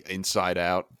it's like Inside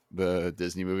Out, the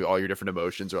Disney movie. All your different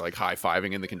emotions are like high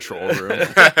fiving in the control room,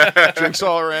 drinks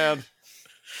all around.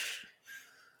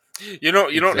 You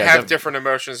don't Yeah, have different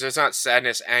emotions. There's not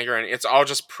sadness, anger, and it's all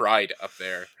just pride up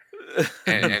there.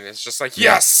 And it's just like,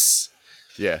 yes!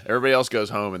 Yeah, everybody else goes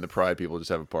home, and the pride people just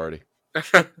have a party.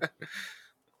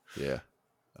 Yeah.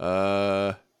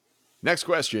 Next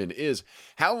question is: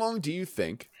 how long do you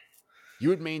think you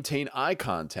would maintain eye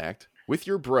contact with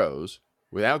your bros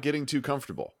without getting too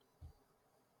comfortable,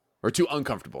 or too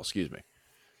uncomfortable? Excuse me.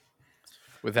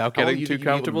 Without How long getting do you too think you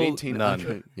would comfortable, maintain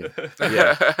none.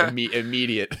 Yeah.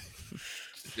 Immediate.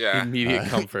 Yeah. Immediate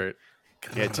comfort.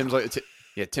 Yeah, Tim's like,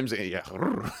 Tim's like, yeah,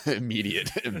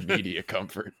 immediate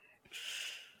comfort.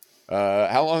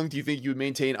 How long do you think you would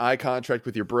maintain eye contact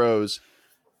with your bros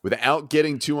without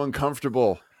getting too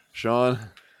uncomfortable, Sean?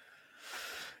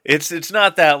 It's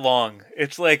not that long.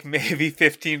 It's like maybe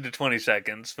 15 to 20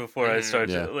 seconds before I start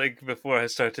Yeah.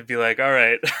 to be like, all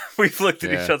right, we've looked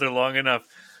at each Yeah. other long enough.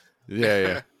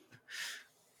 Yeah.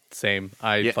 Same.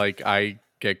 Yeah. I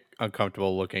get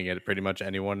uncomfortable looking at pretty much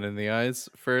anyone in the eyes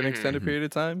for an extended period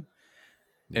of time.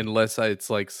 Unless it's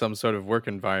like some sort of work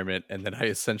environment, and then I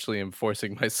essentially am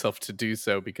forcing myself to do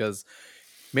so because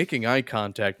making eye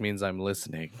contact means I'm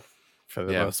listening for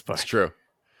the most part. It's true.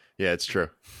 Yeah, it's true.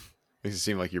 Makes it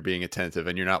seem like you're being attentive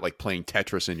and you're not like playing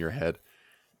Tetris in your head.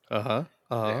 Uh-huh.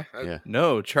 Uh-huh. Yeah.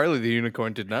 No, Charlie the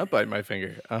unicorn did not bite my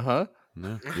finger. Uh-huh.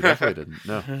 No, you definitely didn't.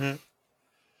 No.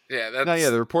 Yeah, that's... No, yeah,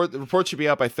 the report should be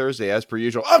out by Thursday as per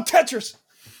usual. Oh, Tetris!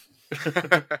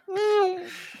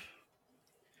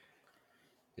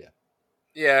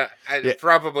 Yeah, Yeah.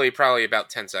 probably about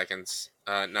 10 seconds.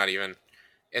 Not even.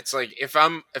 It's like if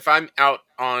I'm out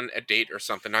on a date or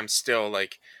something, I'm still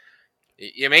like,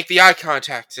 you make the eye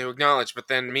contact to acknowledge, but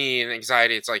then me and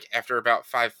anxiety, it's like after about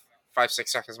 5,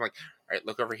 6 seconds, I'm like, all right,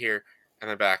 look over here, and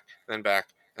then back, and then back,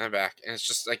 and then back, and it's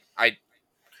just like I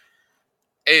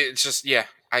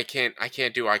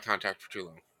can't do eye contact for too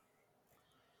long.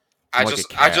 I'm like a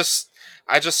cat.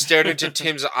 I just stared into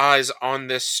Tim's eyes on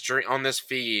this on this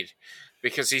feed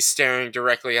because he's staring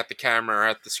directly at the camera or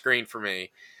at the screen for me,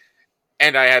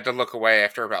 and I had to look away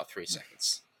after about 3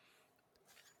 seconds.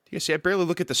 Yeah, see, I barely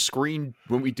look at the screen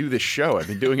when we do this show. I've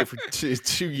been doing it for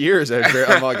 2 years.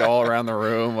 I'm like all around the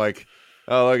room, like,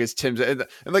 oh, look, it's Tim's, and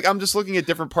like I'm just looking at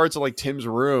different parts of like Tim's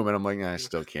room, and I'm like, I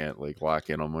still can't like lock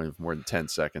in on more than 10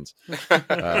 seconds. I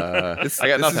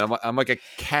got nothing. I'm like a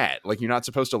cat. Like I'm not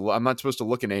supposed to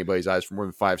look in anybody's eyes for more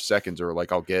than 5 seconds, or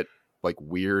like I'll get like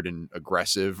weird and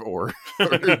aggressive, or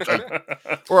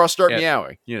I'll start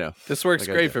meowing. You know, This works Like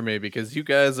I great do. for me because you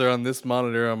guys are on this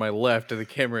monitor on my left and the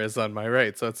camera is on my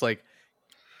right. So it's like,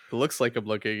 it looks like I'm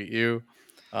looking at you.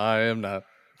 I am not.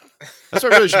 that's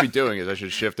what I really should be doing. Is I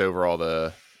should shift over all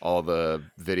the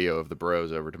video of the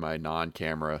bros over to my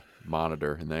non-camera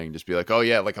monitor, and then just be like, oh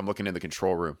yeah, like I'm looking in the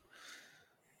control room.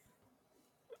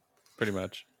 pretty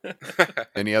much.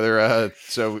 Any other?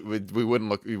 So we wouldn't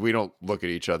look. We don't look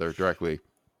at each other directly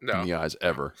in No. the eyes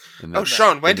ever. And Oh, that's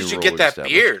Sean, when the did new you rule get we've that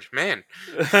established. beard, man?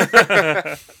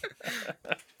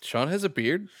 Sean has a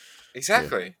beard.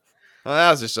 Exactly. Well,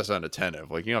 that was just unattentive.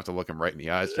 Like you don't have to look him right in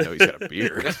the eyes to know he's got a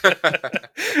beard.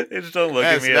 They just don't look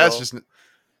at me at that's all.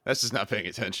 that's just not paying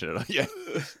attention at all. Yeah.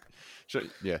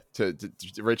 Yeah, to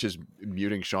Rich is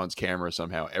muting Sean's camera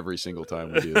somehow every single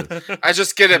time we do this. I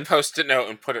just get a post-it note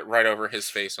and put it right over his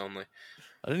face only.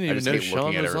 I didn't I even just know hate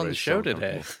looking Sean at was on the everybody show so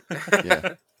today. uncomfortable.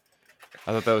 Yeah,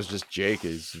 I thought that was just Jake,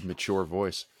 his mature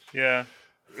voice. Yeah.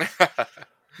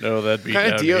 No, that'd be Kinda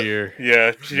down deal- here.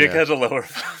 Yeah. Jake Yeah. has a lower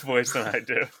voice than I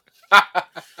do.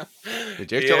 Yeah,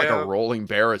 Jake's got like a rolling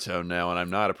baritone now, and I'm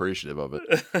not appreciative of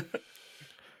it.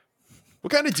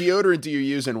 What kind of deodorant do you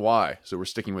use and why? So we're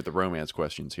sticking with the romance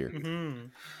questions here. Mhm.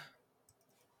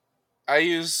 I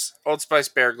use Old Spice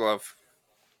Bear Glove.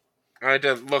 I had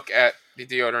to look at the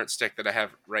deodorant stick that I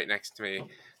have right next to me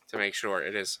to make sure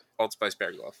it is Old Spice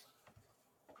Bear Glove.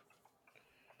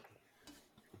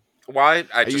 Why?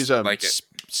 I just like it.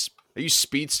 I use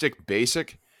Speed Stick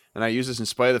Basic, and I use this in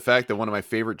spite of the fact that one of my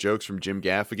favorite jokes from Jim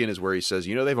Gaffigan is where he says,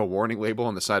 "You know, they have a warning label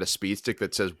on the side of Speed Stick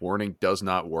that says warning does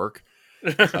not work."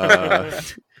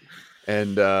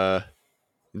 And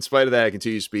in spite of that, I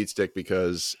continue Speed Stick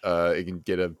because it can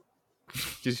get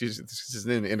it's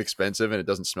inexpensive and it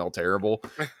doesn't smell terrible.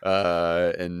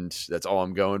 And that's all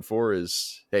I'm going for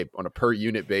is, hey, on a per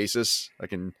unit basis, I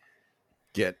can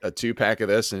get a 2-pack of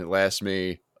this and it lasts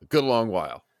me a good long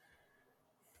while.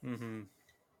 Mhm.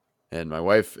 And my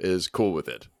wife is cool with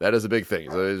it. That is a big thing.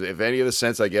 So if any of the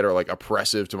scents I get are like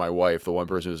oppressive to my wife, the one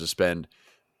person who's to spend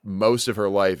most of her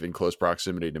life in close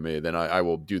proximity to me, then I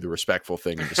will do the respectful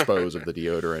thing and dispose of the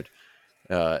deodorant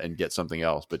and get something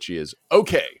else. But she is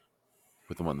okay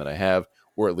with the one that I have,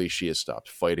 or at least she has stopped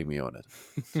fighting me on it.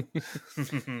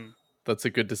 That's a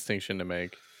good distinction to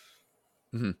make.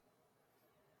 Mm-hmm.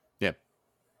 Yeah.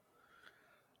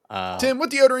 Uh, Tim, what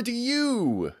deodorant do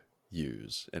you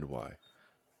use and why?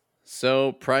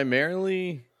 So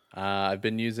primarily, I've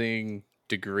been using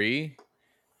Degree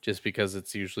just because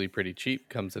it's usually pretty cheap.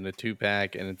 Comes in a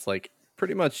 2-pack, and it's like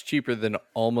pretty much cheaper than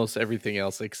almost everything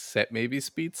else except maybe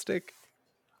Speed Stick.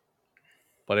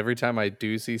 But every time I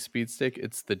do see Speed Stick,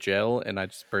 it's the gel, and I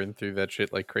just burn through that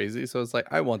shit like crazy. So it's like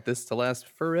I want this to last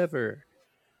forever.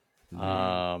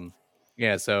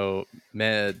 Yeah. So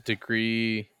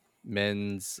Degree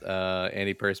men's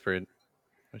antiperspirant,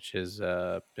 which has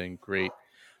been great.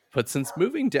 But since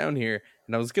moving down here,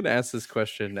 and I was going to ask this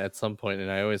question at some point,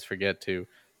 and I always forget to,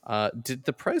 did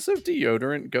the price of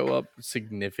deodorant go up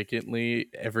significantly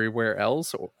everywhere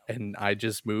else, and I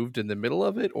just moved in the middle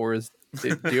of it, or is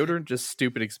deodorant just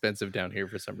stupid expensive down here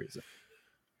for some reason?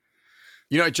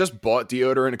 You know, I just bought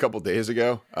deodorant a couple days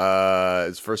ago.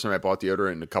 It's the first time I bought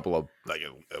deodorant in a couple of, like,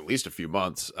 at least a few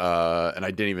months, and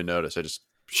I didn't even notice. I just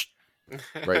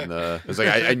right in the. It was like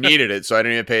I needed it, so I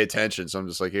didn't even pay attention. So I'm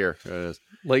just like, here it is.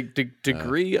 Like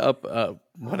Degree up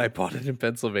when I bought it in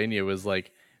Pennsylvania was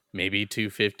like maybe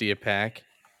 $2.50 a pack,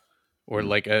 or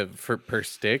like per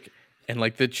stick, and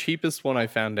like the cheapest one I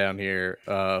found down here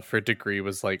for Degree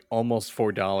was like almost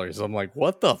 $4. I'm like,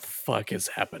 what the fuck is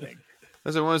happening?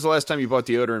 I said, when was the last time you bought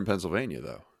deodorant in Pennsylvania,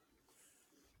 though?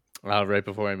 Right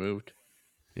before I moved,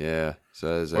 Yeah,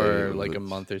 so or like a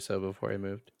month or so before I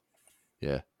moved.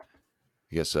 Yeah,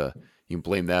 I guess you can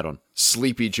blame that on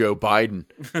Sleepy Joe Biden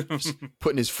just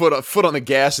putting his foot on the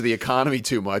gas of the economy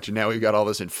too much, and now we've got all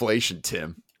this inflation,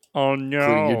 Tim. Oh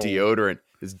Including your deodorant.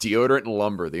 It's deodorant and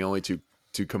lumber, the only two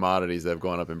commodities that have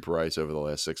gone up in price over the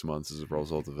last 6 months as a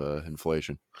result of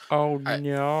inflation. Oh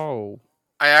no!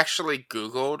 I actually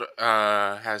Googled,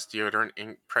 has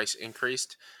deodorant price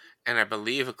increased? And I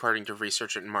believe, according to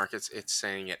Research and Markets, it's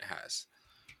saying it has.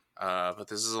 But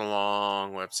this is a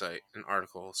long website, an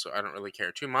article, so I don't really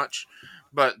care too much.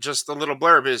 But just the little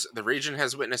blurb is, the region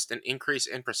has witnessed an increase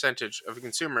in percentage of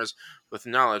consumers with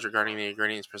knowledge regarding the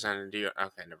ingredients presented in deodorant.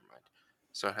 Okay, never mind.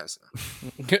 So it has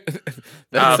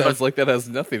That sounds like that has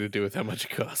nothing to do with how much it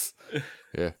costs.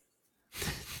 Yeah.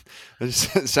 It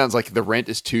just sounds like the rent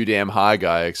is too damn high,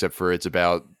 guy, except for it's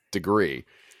about Degree.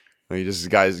 Like just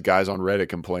guys on Reddit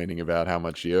complaining about how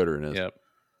much deodorant is. Yep.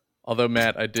 Although,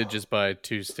 Matt, I did just buy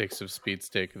 2 sticks of Speed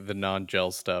Stick, the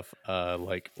non-gel stuff,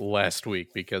 like last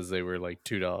week because they were like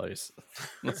 $2.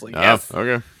 It's like, yes.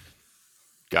 Okay.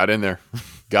 Got in there.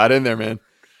 Got in there, man.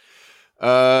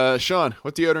 Sean,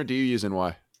 what deodorant do you use and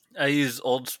why? I use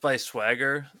Old Spice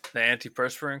Swagger, the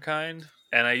antiperspirant kind,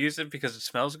 and I use it because it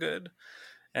smells good,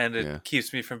 and it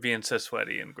keeps me from being so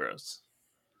sweaty and gross.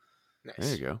 nice.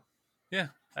 There you go. Yeah,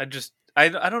 I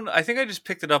don't. I think I just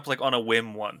picked it up like on a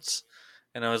whim once,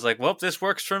 and I was like, "Well, this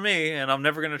works for me, and I'm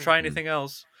never gonna try anything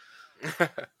else."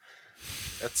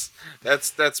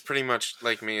 That's pretty much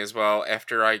like me as well.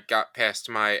 After I got past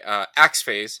my axe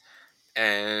phase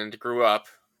and grew up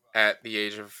at the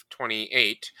age of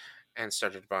 28 and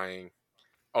started buying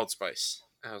Old Spice,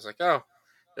 I was like, oh,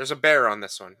 there's a bear on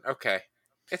this one. Okay,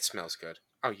 it smells good.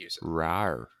 I'll use it.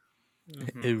 Rar.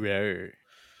 Mhm.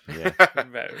 Yeah.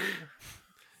 Right.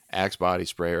 Axe body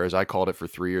spray, or as I called it for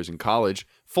 3 years in college,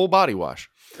 full body wash.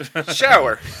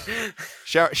 Shower.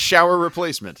 Shower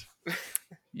replacement.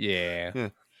 Yeah.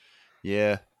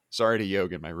 Yeah. Sorry to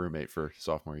Yogan, my roommate for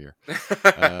sophomore year.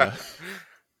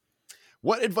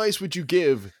 What advice would you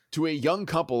give to a young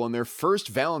couple on their first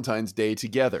Valentine's Day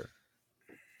together?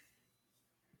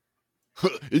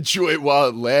 Enjoy it while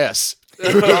it lasts.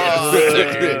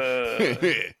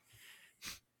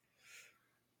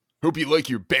 Hope you like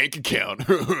your bank account.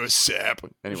 Sap.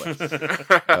 Anyway.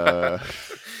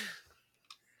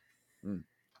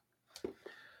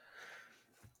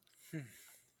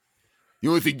 The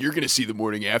only thing you're going to see the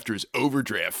morning after is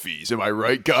overdraft fees. Am I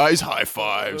right, guys? High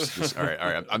fives. Just, all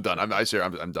right. I'm done. I'm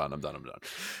done.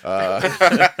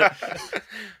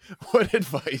 What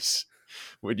advice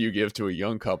would you give to a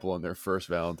young couple on their first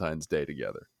Valentine's Day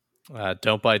together?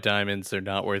 Don't buy diamonds. They're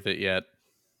not worth it yet.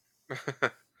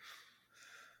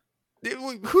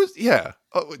 Who's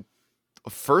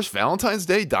first Valentine's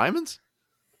Day diamonds?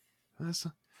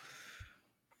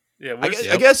 Yeah,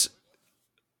 I guess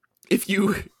if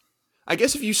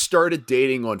you started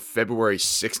dating on February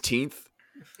 16th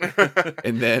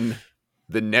and then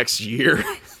the next year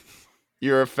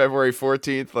you're a February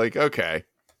 14th, like, okay,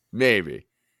 maybe.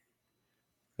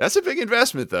 That's a big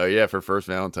investment though, yeah, for first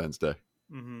Valentine's Day.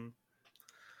 Mm-hmm.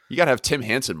 You gotta have Tim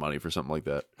Hansen money for something like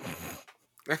that.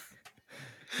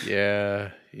 Yeah.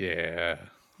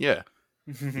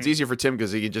 It's easier for Tim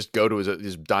because he can just go to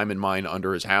his diamond mine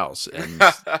under his house and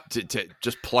to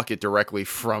just pluck it directly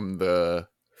from the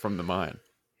mine.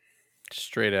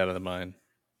 Straight out of the mine.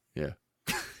 Yeah.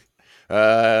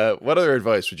 What other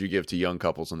advice would you give to young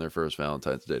couples on their first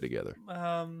Valentine's Day together?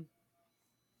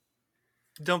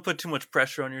 Don't put too much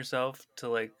pressure on yourself to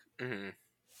like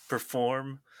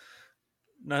perform.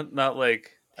 Not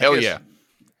like hell yeah.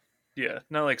 Yeah,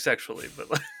 not like sexually, but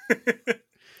like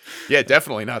yeah,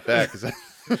 definitely not that because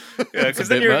because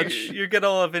then you get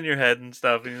all up in your head and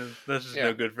stuff, and that's just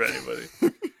no good for anybody.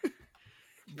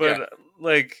 But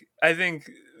like, I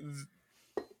think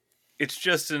it's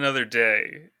just another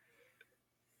day.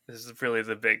 This is really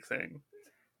the big thing.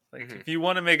 Like, if you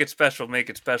want to make it special,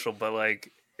 but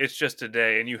like, it's just a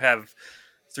day, and you have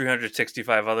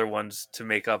 365 other ones to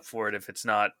make up for it if it's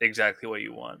not exactly what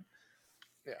you want.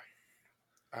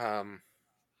 Yeah.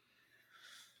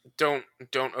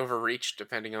 Don't overreach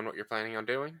depending on what you're planning on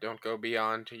doing. Don't go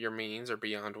beyond your means or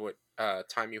beyond what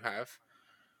time you have.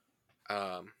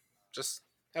 Just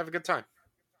have a good time.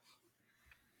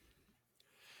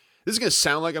 This is going to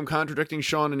sound like I'm contradicting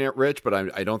Sean and Aunt Rich, but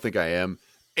I don't think I am.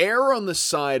 Err on the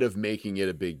side of making it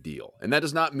a big deal. And that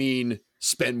does not mean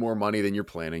spend more money than you're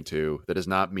planning to. That does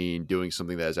not mean doing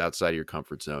something that is outside of your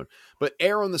comfort zone. But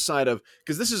err on the side of,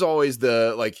 because this is always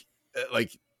the, like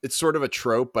it's sort of a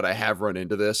trope, but I have run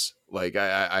into this. Like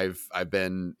I've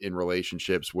been in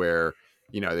relationships where,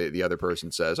 you know, the other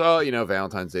person says, oh, you know,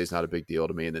 Valentine's Day is not a big deal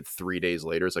to me. And then 3 days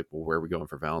later, it's like, well, where are we going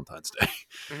for Valentine's Day?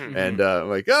 And I'm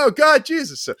like, oh God,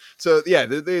 Jesus. So yeah,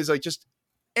 there's like, just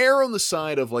err on the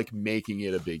side of like making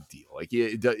it a big deal. Like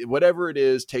whatever it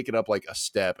is, take it up like a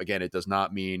step. Again, it does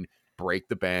not mean break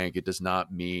the bank. It does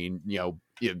not mean,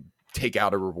 take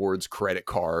out a rewards credit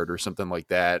card or something like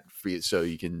that so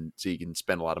you can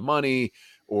spend a lot of money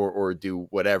or do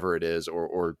whatever it is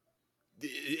or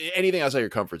anything outside your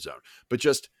comfort zone. But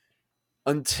just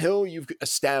until you've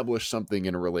established something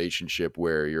in a relationship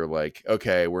where you're like,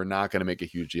 okay, we're not going to make a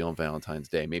huge deal on Valentine's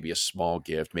Day, maybe a small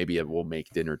gift, maybe we'll make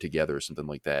dinner together or something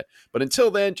like that. But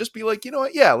until then, just be like, you know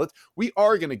what? Yeah,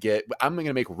 I'm going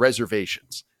to make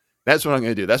reservations. That's what I'm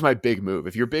going to do. That's my big move.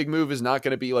 If your big move is not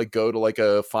going to be like go to like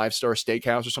a 5-star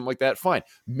steakhouse or something like that, fine.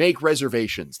 Make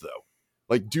reservations though.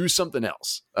 Like do something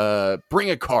else.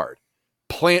 Bring a card,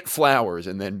 plant flowers,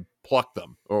 and then pluck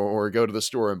them, or go to the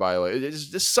store and buy like it's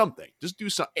just something. Just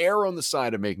do some err on the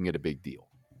side of making it a big deal.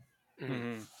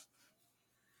 Mm-hmm.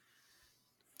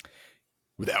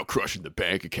 Without crushing the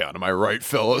bank account. Am I right,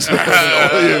 fellas?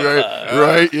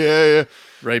 Right? Yeah.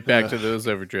 Right back to those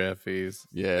overdraft fees.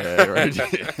 Yeah, right.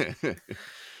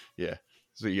 Yeah.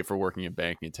 So you get for working in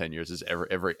banking in 10 years is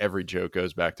every joke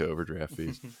goes back to overdraft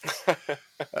fees.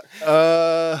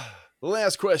 The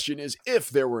last question is, if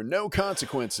there were no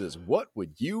consequences, what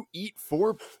would you eat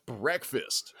for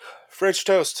breakfast? French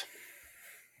toast.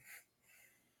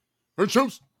 French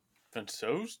toast. French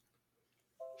toast?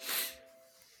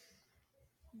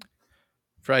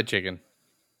 Fried chicken.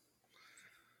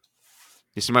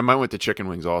 You see, my mind went to chicken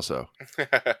wings also.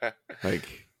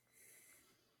 Like,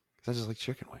 'cause I just like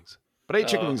chicken wings. But I eat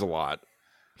chicken wings a lot.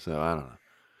 So, I don't know.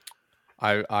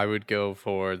 I would go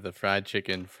for the fried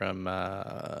chicken from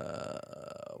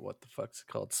what the fuck's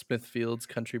it called? Smithfield's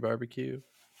Country Barbecue.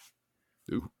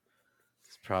 Ooh.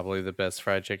 It's probably the best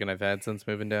fried chicken I've had since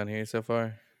moving down here so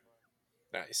far.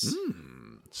 Nice.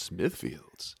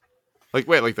 Smithfields. Like,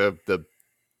 wait, like the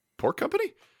pork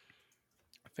company?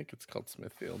 I think it's called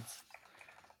Smithfield's.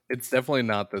 It's definitely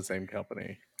not the same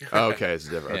company. Oh, okay, it's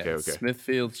different. Yeah, Okay.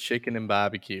 Smithfield's Chicken and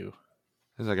Barbecue.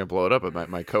 I'm not gonna blow it up with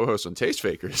my co-host on Taste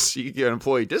Fakers. You can get an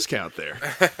employee discount there.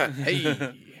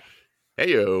 Hey.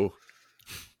 Heyo.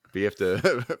 But you have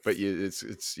to, but you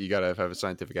gotta have a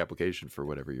scientific application for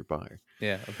whatever you're buying.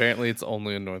 Yeah, apparently it's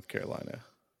only in North Carolina.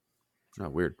 Oh,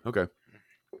 weird. Okay.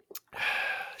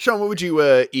 Sean, what would you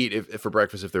eat if for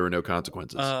breakfast if there were no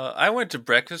consequences? I went to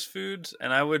breakfast foods,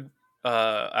 and I would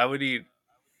eat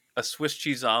a Swiss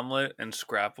cheese omelet and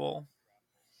scrapple.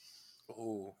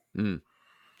 Ooh.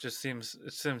 It seems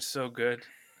so good.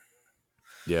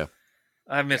 Yeah.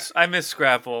 I miss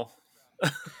scrapple.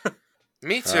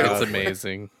 Me too. It's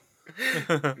amazing.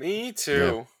 Me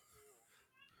too.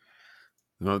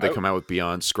 The moment they come out with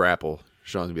Beyond Scrapple,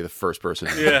 Sean's gonna be the first person.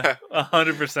 Yeah,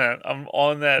 100%. I'm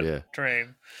on that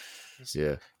train.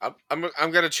 Yeah.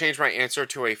 I'm gonna change my answer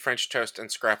to a French toast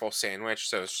and scrapple sandwich.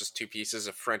 So it's just 2 pieces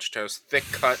of French toast, thick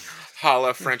cut,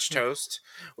 hollow French toast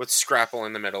with scrapple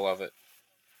in the middle of it.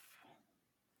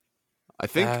 I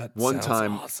think That one sounds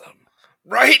time, awesome.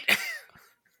 Right?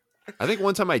 I think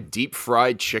one time I deep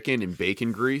fried chicken in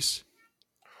bacon grease.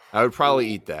 I would probably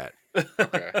eat that.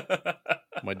 Okay.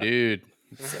 My dude.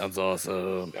 Sounds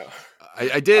awesome. No.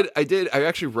 I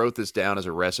actually wrote this down as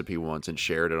a recipe once and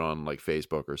shared it on like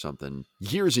Facebook or something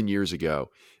years and years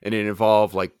ago. And it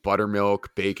involved like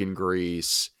buttermilk, bacon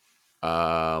grease,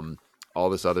 all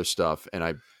this other stuff. And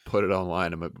I put it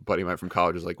online, and my buddy of mine from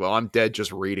college was like, well, I'm dead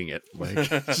just reading it. Like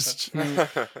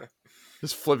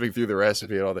just flipping through the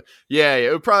recipe and all that. Yeah,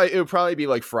 it would probably be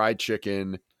like fried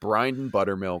chicken, brined in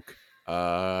buttermilk,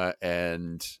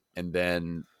 and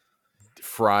then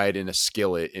fried in a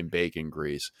skillet in bacon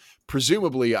grease.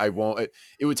 Presumably I won't,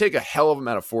 it would take a hell of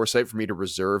amount of foresight for me to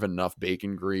reserve enough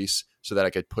bacon grease so that I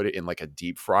could put it in like a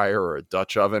deep fryer or a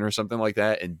Dutch oven or something like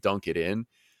that and dunk it in.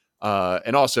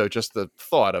 And also just the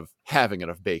thought of having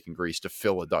enough bacon grease to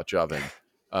fill a Dutch oven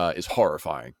is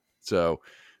horrifying. So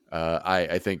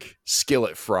I think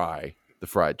skillet fry the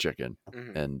fried chicken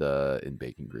and in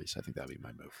bacon grease. I think that'd be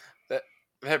my move.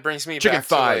 That brings me Chicken back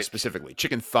thighs to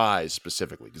chicken thighs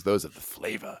specifically, because those have the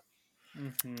flavor.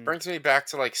 brings me back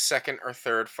to like second or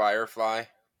third Firefly,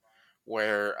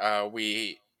 where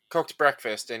we cooked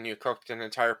breakfast and you cooked an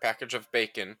entire package of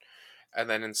bacon, and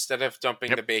then instead of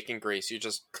dumping the bacon grease, you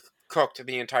just cooked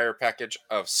the entire package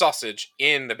of sausage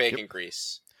in the bacon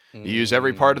grease. You use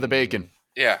every part of the bacon,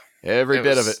 Yeah, every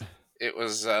bit of it. It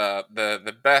was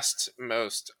the best,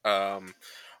 most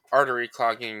artery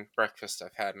clogging breakfast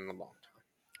I've had in a long time.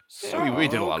 Yeah, we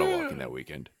did a lot of walking that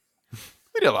weekend.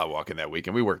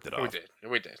 We worked it off.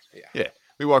 We did. Yeah. Yeah.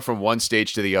 We walked from one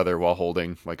stage to the other while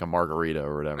holding like a margarita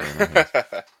or whatever.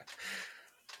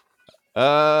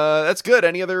 That's good.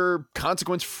 Any other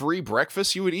consequence-free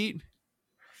breakfast you would eat?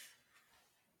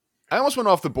 I almost went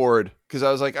off the board because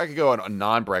I was like, I could go on a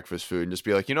non-breakfast food and just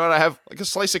be like, you know what? I have like a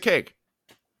slice of cake.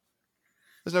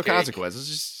 There's no consequence.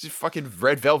 It's just fucking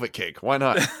red velvet cake. Why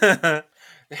not?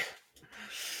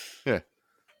 Yeah.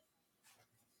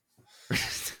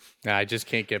 Nah, I just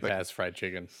can't get past fried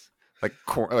chicken. Like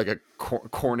a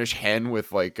Cornish hen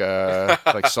with like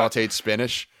like sautéed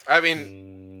spinach. I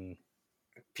mean,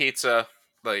 pizza,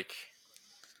 like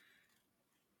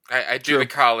I do the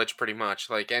college pretty much.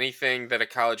 Like anything that a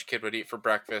college kid would eat for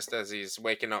breakfast as he's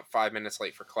waking up 5 minutes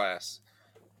late for class.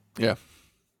 Yeah.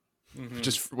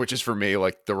 Which is for me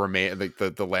like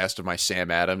the last of my Sam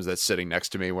Adams that's sitting next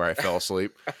to me where I fell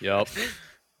asleep. Yup.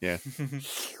 Yeah.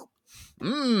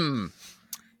 And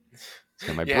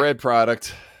my bread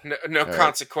product. No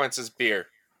consequences. Beer.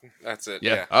 That's it.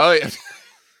 Yeah. Oh yeah.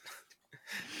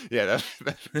 Yeah, that's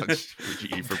what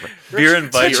you eat for breakfast. Beer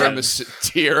and vitamins.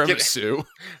 Tiramisu.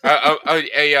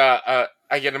 I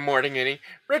get a morning innie.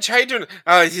 Rich, how you doing?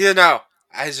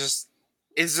 It's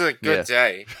a good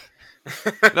day.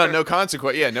 No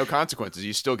consequence. Yeah, no consequences.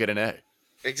 You still get an A.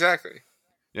 Exactly.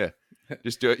 Yeah.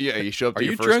 Just do it. Yeah, you show up Are to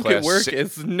your you first drunk class. at work?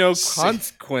 It's no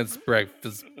consequence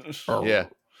breakfast. Yeah.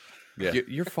 Yeah.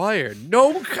 You're fired.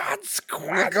 No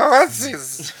consequence.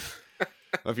 Glasses.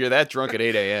 If you're that drunk at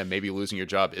 8 a.m., maybe losing your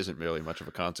job isn't really much of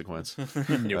a consequence.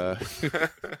 No.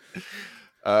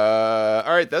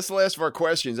 All right, that's the last of our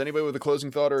questions. Anybody with a closing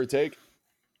thought or a take?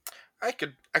 I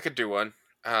could do one.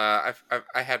 I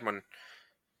had one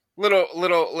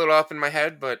little up in my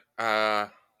head, but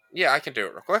yeah, I can do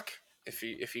it real quick if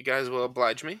you guys will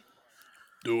oblige me.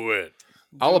 Do it.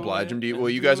 I'll oblige him. Will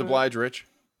you guys oblige, Rich?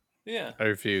 Yeah. I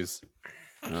refuse.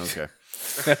 Okay.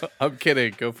 I'm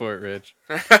kidding. Go for it, Rich.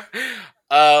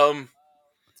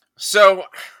 So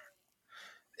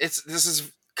this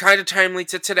is kind of timely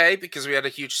to today because we had a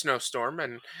huge snowstorm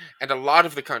and a lot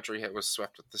of the country was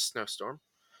swept with the snowstorm.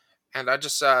 And I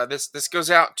just this goes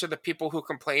out to the people who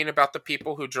complain about the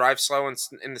people who drive slow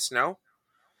in the snow.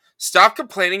 Stop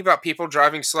complaining about people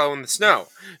driving slow in the snow,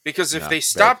 because if they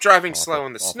stop driving slow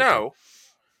in the snow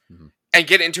and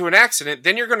get into an accident,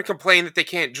 then you're going to complain that they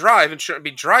can't drive and shouldn't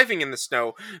be driving in the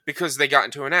snow because they got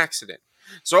into an accident.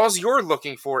 So all you're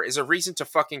looking for is a reason to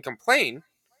fucking complain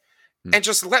and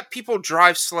just let people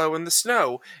drive slow in the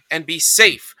snow and be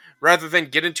safe, rather than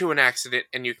get into an accident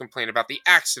and you complain about the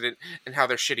accident and how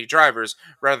they're shitty drivers,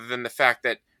 rather than the fact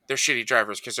that they're shitty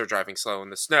drivers because they're driving slow in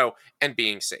the snow and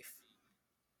being safe.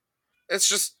 It's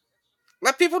just,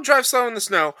 let people drive slow in the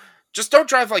snow. Just don't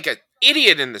drive like an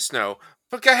idiot in the snow,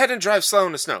 but go ahead and drive slow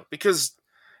in the snow, because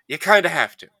you kind of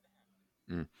have to.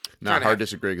 No, hard to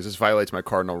disagree, because this violates my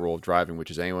cardinal rule of driving, which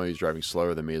is anyone who's driving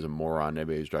slower than me is a moron.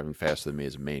 Anybody who's driving faster than me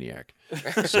is a maniac.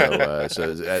 So as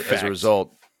a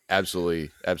result,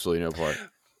 absolutely no part.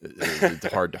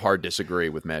 It's hard disagree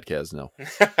with Matt Casnell.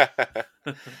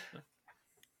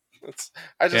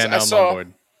 I saw.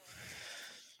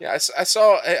 Yeah, I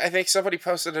saw. I think somebody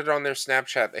posted it on their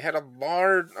Snapchat. They had a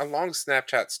long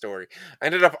Snapchat story. I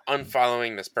ended up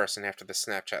unfollowing this person after the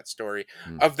Snapchat story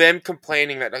of them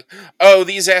complaining that, like, oh,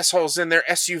 these assholes in their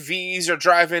SUVs are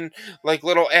driving like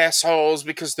little assholes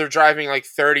because they're driving like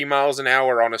 30 miles an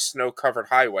hour on a snow-covered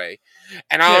highway,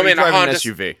 and I'm in a Honda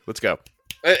SUV. Let's go.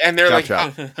 And they're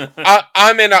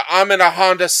I'm in a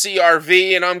Honda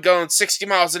CRV and I'm going 60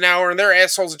 miles an hour and they're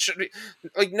assholes. It should be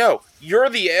like, no, you're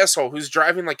the asshole who's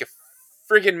driving like a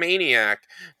friggin' maniac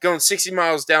going 60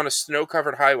 miles down a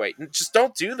snow-covered highway. Just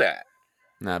don't do that.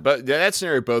 Nah, but that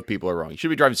scenario, both people are wrong. You should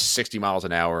be driving 60 miles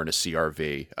an hour in a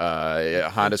CRV.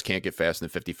 Hondas can't get faster than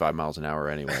 55 miles an hour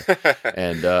anyway,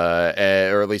 and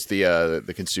or at least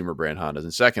the consumer brand Hondas.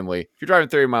 And secondly, if you're driving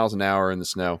 30 miles an hour in the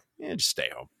snow, just stay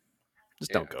home.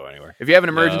 Just don't go anywhere. If you have an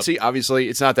emergency, obviously,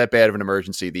 it's not that bad of an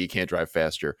emergency that you can't drive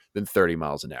faster than 30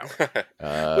 miles an hour.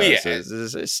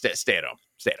 So stay at home.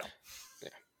 Stay at home. Yeah.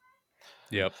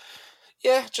 Yep.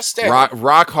 Yeah, just stay at home.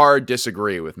 Rock hard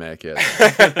disagree with Matt Kidd.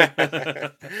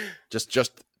 just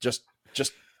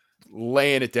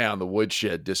laying it down, the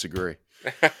woodshed disagree.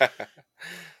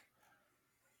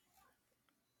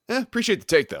 Appreciate the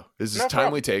take, though. This is a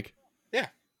timely take. Yeah.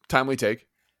 Timely take.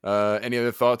 Any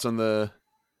other thoughts on the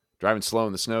driving slow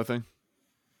in the snow thing?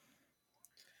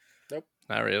 Nope.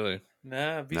 Not really.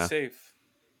 Nah, be safe.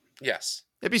 Yes.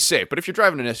 It'd be safe, but if you're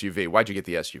driving an SUV, why'd you get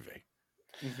the SUV?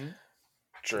 Mm-hmm.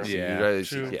 True.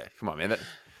 True. Yeah, come on, man.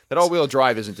 That all-wheel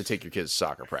drive isn't to take your kids to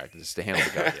soccer practice. It's to handle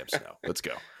the goddamn snow. Let's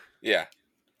go. Yeah.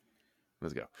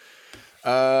 Let's go.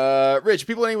 Rich,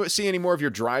 people see any more of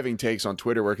your driving takes on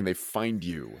Twitter, where can they find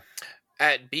you?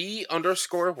 At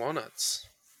B_walnuts.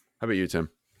 How about you,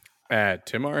 Tim? At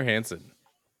Tim R. Hansen.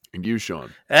 And you,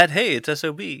 Sean? At Hey, it's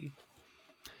SOB. You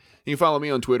can follow me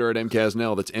on Twitter at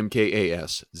MKasnell. That's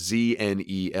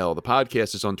MKASZNEL. The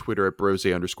podcast is on Twitter at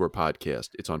Brose_podcast.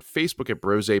 It's on Facebook at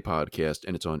Brose Podcast,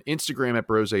 and it's on Instagram at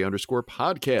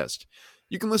Brose_podcast.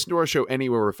 You can listen to our show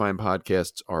anywhere where fine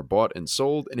podcasts are bought and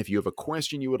sold. And if you have a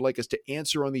question you would like us to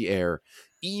answer on the air,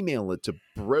 email it to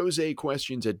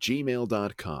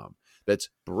brosequestions@gmail.com. That's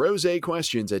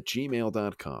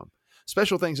brosequestions@gmail.com.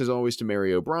 Special thanks, as always, to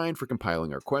Mary O'Brien for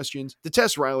compiling our questions, to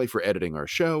Tess Riley for editing our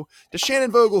show, to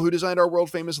Shannon Vogel, who designed our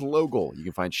world-famous logo. You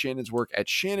can find Shannon's work at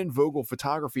Shannon Vogel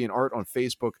Photography and Art on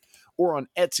Facebook or on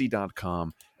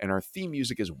Etsy.com. And our theme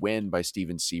music is When by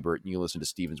Steven Siebert, and you listen to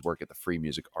Steven's work at the Free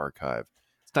Music Archive.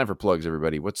 It's time for plugs,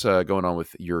 everybody. What's going on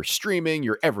with your streaming,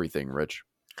 your everything, Rich?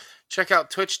 Check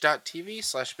out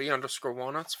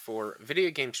twitch.tv/B_walnuts for video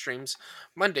game streams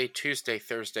Monday, Tuesday,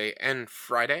 Thursday, and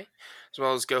Friday. As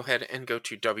well as go ahead and go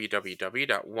to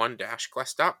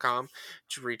www.one-quest.com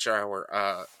to reach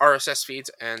our RSS feeds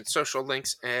and social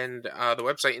links and the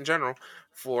website in general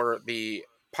for the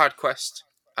PodQuest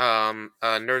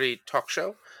nerdy talk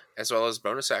show, as well as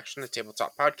bonus action, a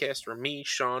tabletop podcast where me,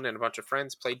 Sean, and a bunch of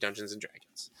friends play Dungeons and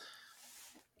Dragons.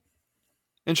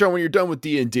 And Sean, when you're done with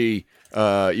D&D,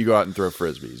 you go out and throw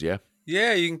frisbees, yeah?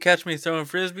 Yeah, you can catch me throwing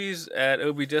frisbees at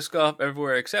OB Disc Golf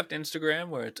everywhere except Instagram,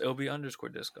 where it's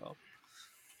OB_Disc Golf.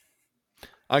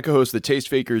 I co-host the Taste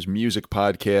Fakers Music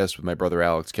Podcast with my brother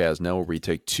Alex Casnell, where we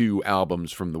take two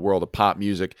albums from the world of pop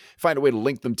music, find a way to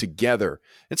link them together.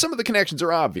 And some of the connections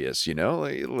are obvious, you know?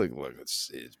 Like, look,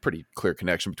 it's pretty clear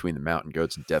connection between the Mountain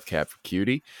Goats and Death Cab for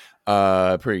Cutie.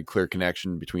 Pretty clear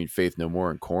connection between Faith No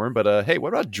More and Korn. But hey,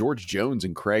 what about George Jones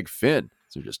and Craig Finn?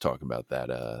 So we were just talking about that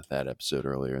episode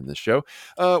earlier in this show.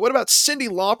 What about Cyndi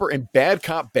Lauper and Bad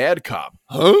Cop, Bad Cop?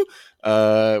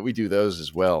 Huh? We do those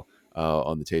as well.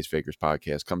 On the Taste Fakers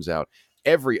podcast, comes out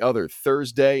every other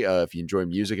Thursday. If you enjoy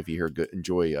music, if you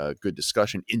enjoy good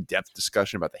discussion, in-depth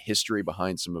discussion about the history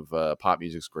behind some of pop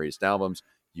music's greatest albums,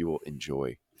 you will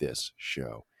enjoy this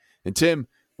show. And Tim,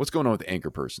 what's going on with the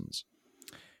Anchor Persons?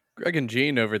 Greg and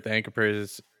Gene over at the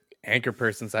Anchor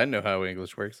Persons. I know how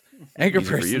English works. Anchor Easy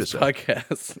for you to Persons say.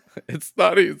 podcast. It's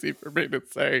not easy for me to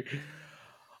say.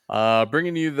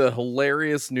 Bringing you the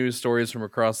hilarious news stories from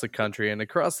across the country and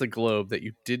across the globe that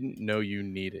you didn't know you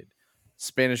needed.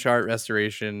 Spanish Art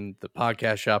Restoration, the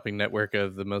podcast shopping network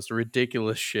of the most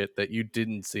ridiculous shit that you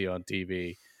didn't see on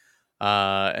TV.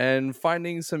 And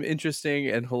finding some interesting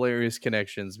and hilarious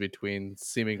connections between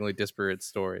seemingly disparate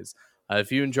stories.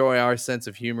 If you enjoy our sense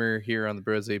of humor here on the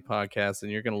Brose podcast, then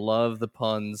you're going to love the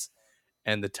puns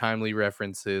and the timely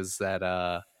references that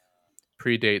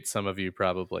predate some of you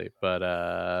probably, but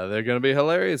they're gonna be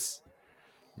hilarious.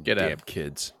 Get Damn out,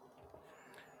 kids.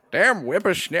 damn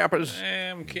whippersnappers.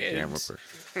 Damn kids.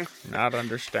 Not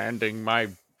understanding my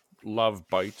Love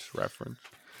Bites reference.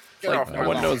 Get off No my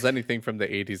one lawn. knows anything from the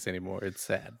 80s anymore. It's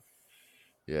sad.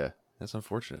 Yeah, that's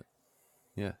unfortunate.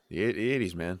 Yeah, the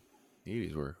 80s, man. The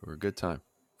 80s were a good time.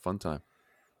 Fun time.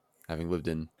 Having lived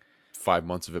in 5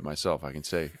 months of it myself, I can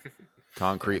say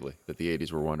concretely that the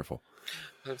 80s were wonderful.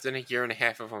 Lived in a year and a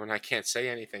half of them, and I can't say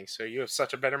anything. So you have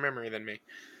such a better memory than me.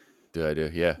 Do I do?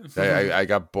 Yeah.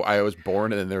 I was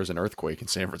born and then there was an earthquake in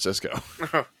San Francisco.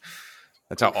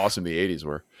 That's how awesome the 80s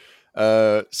were.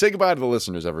 Say goodbye to the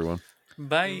listeners, everyone.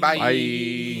 Bye.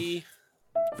 Bye.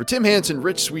 For Tim Hansen,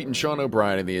 Rich Sweet, and Sean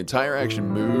O'Brien, and the entire Action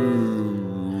Moves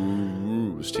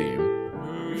team,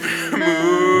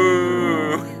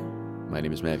 Moo. my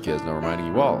name is Matt Kesnell, reminding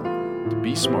you all to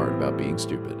be smart about being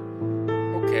stupid.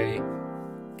 Okay.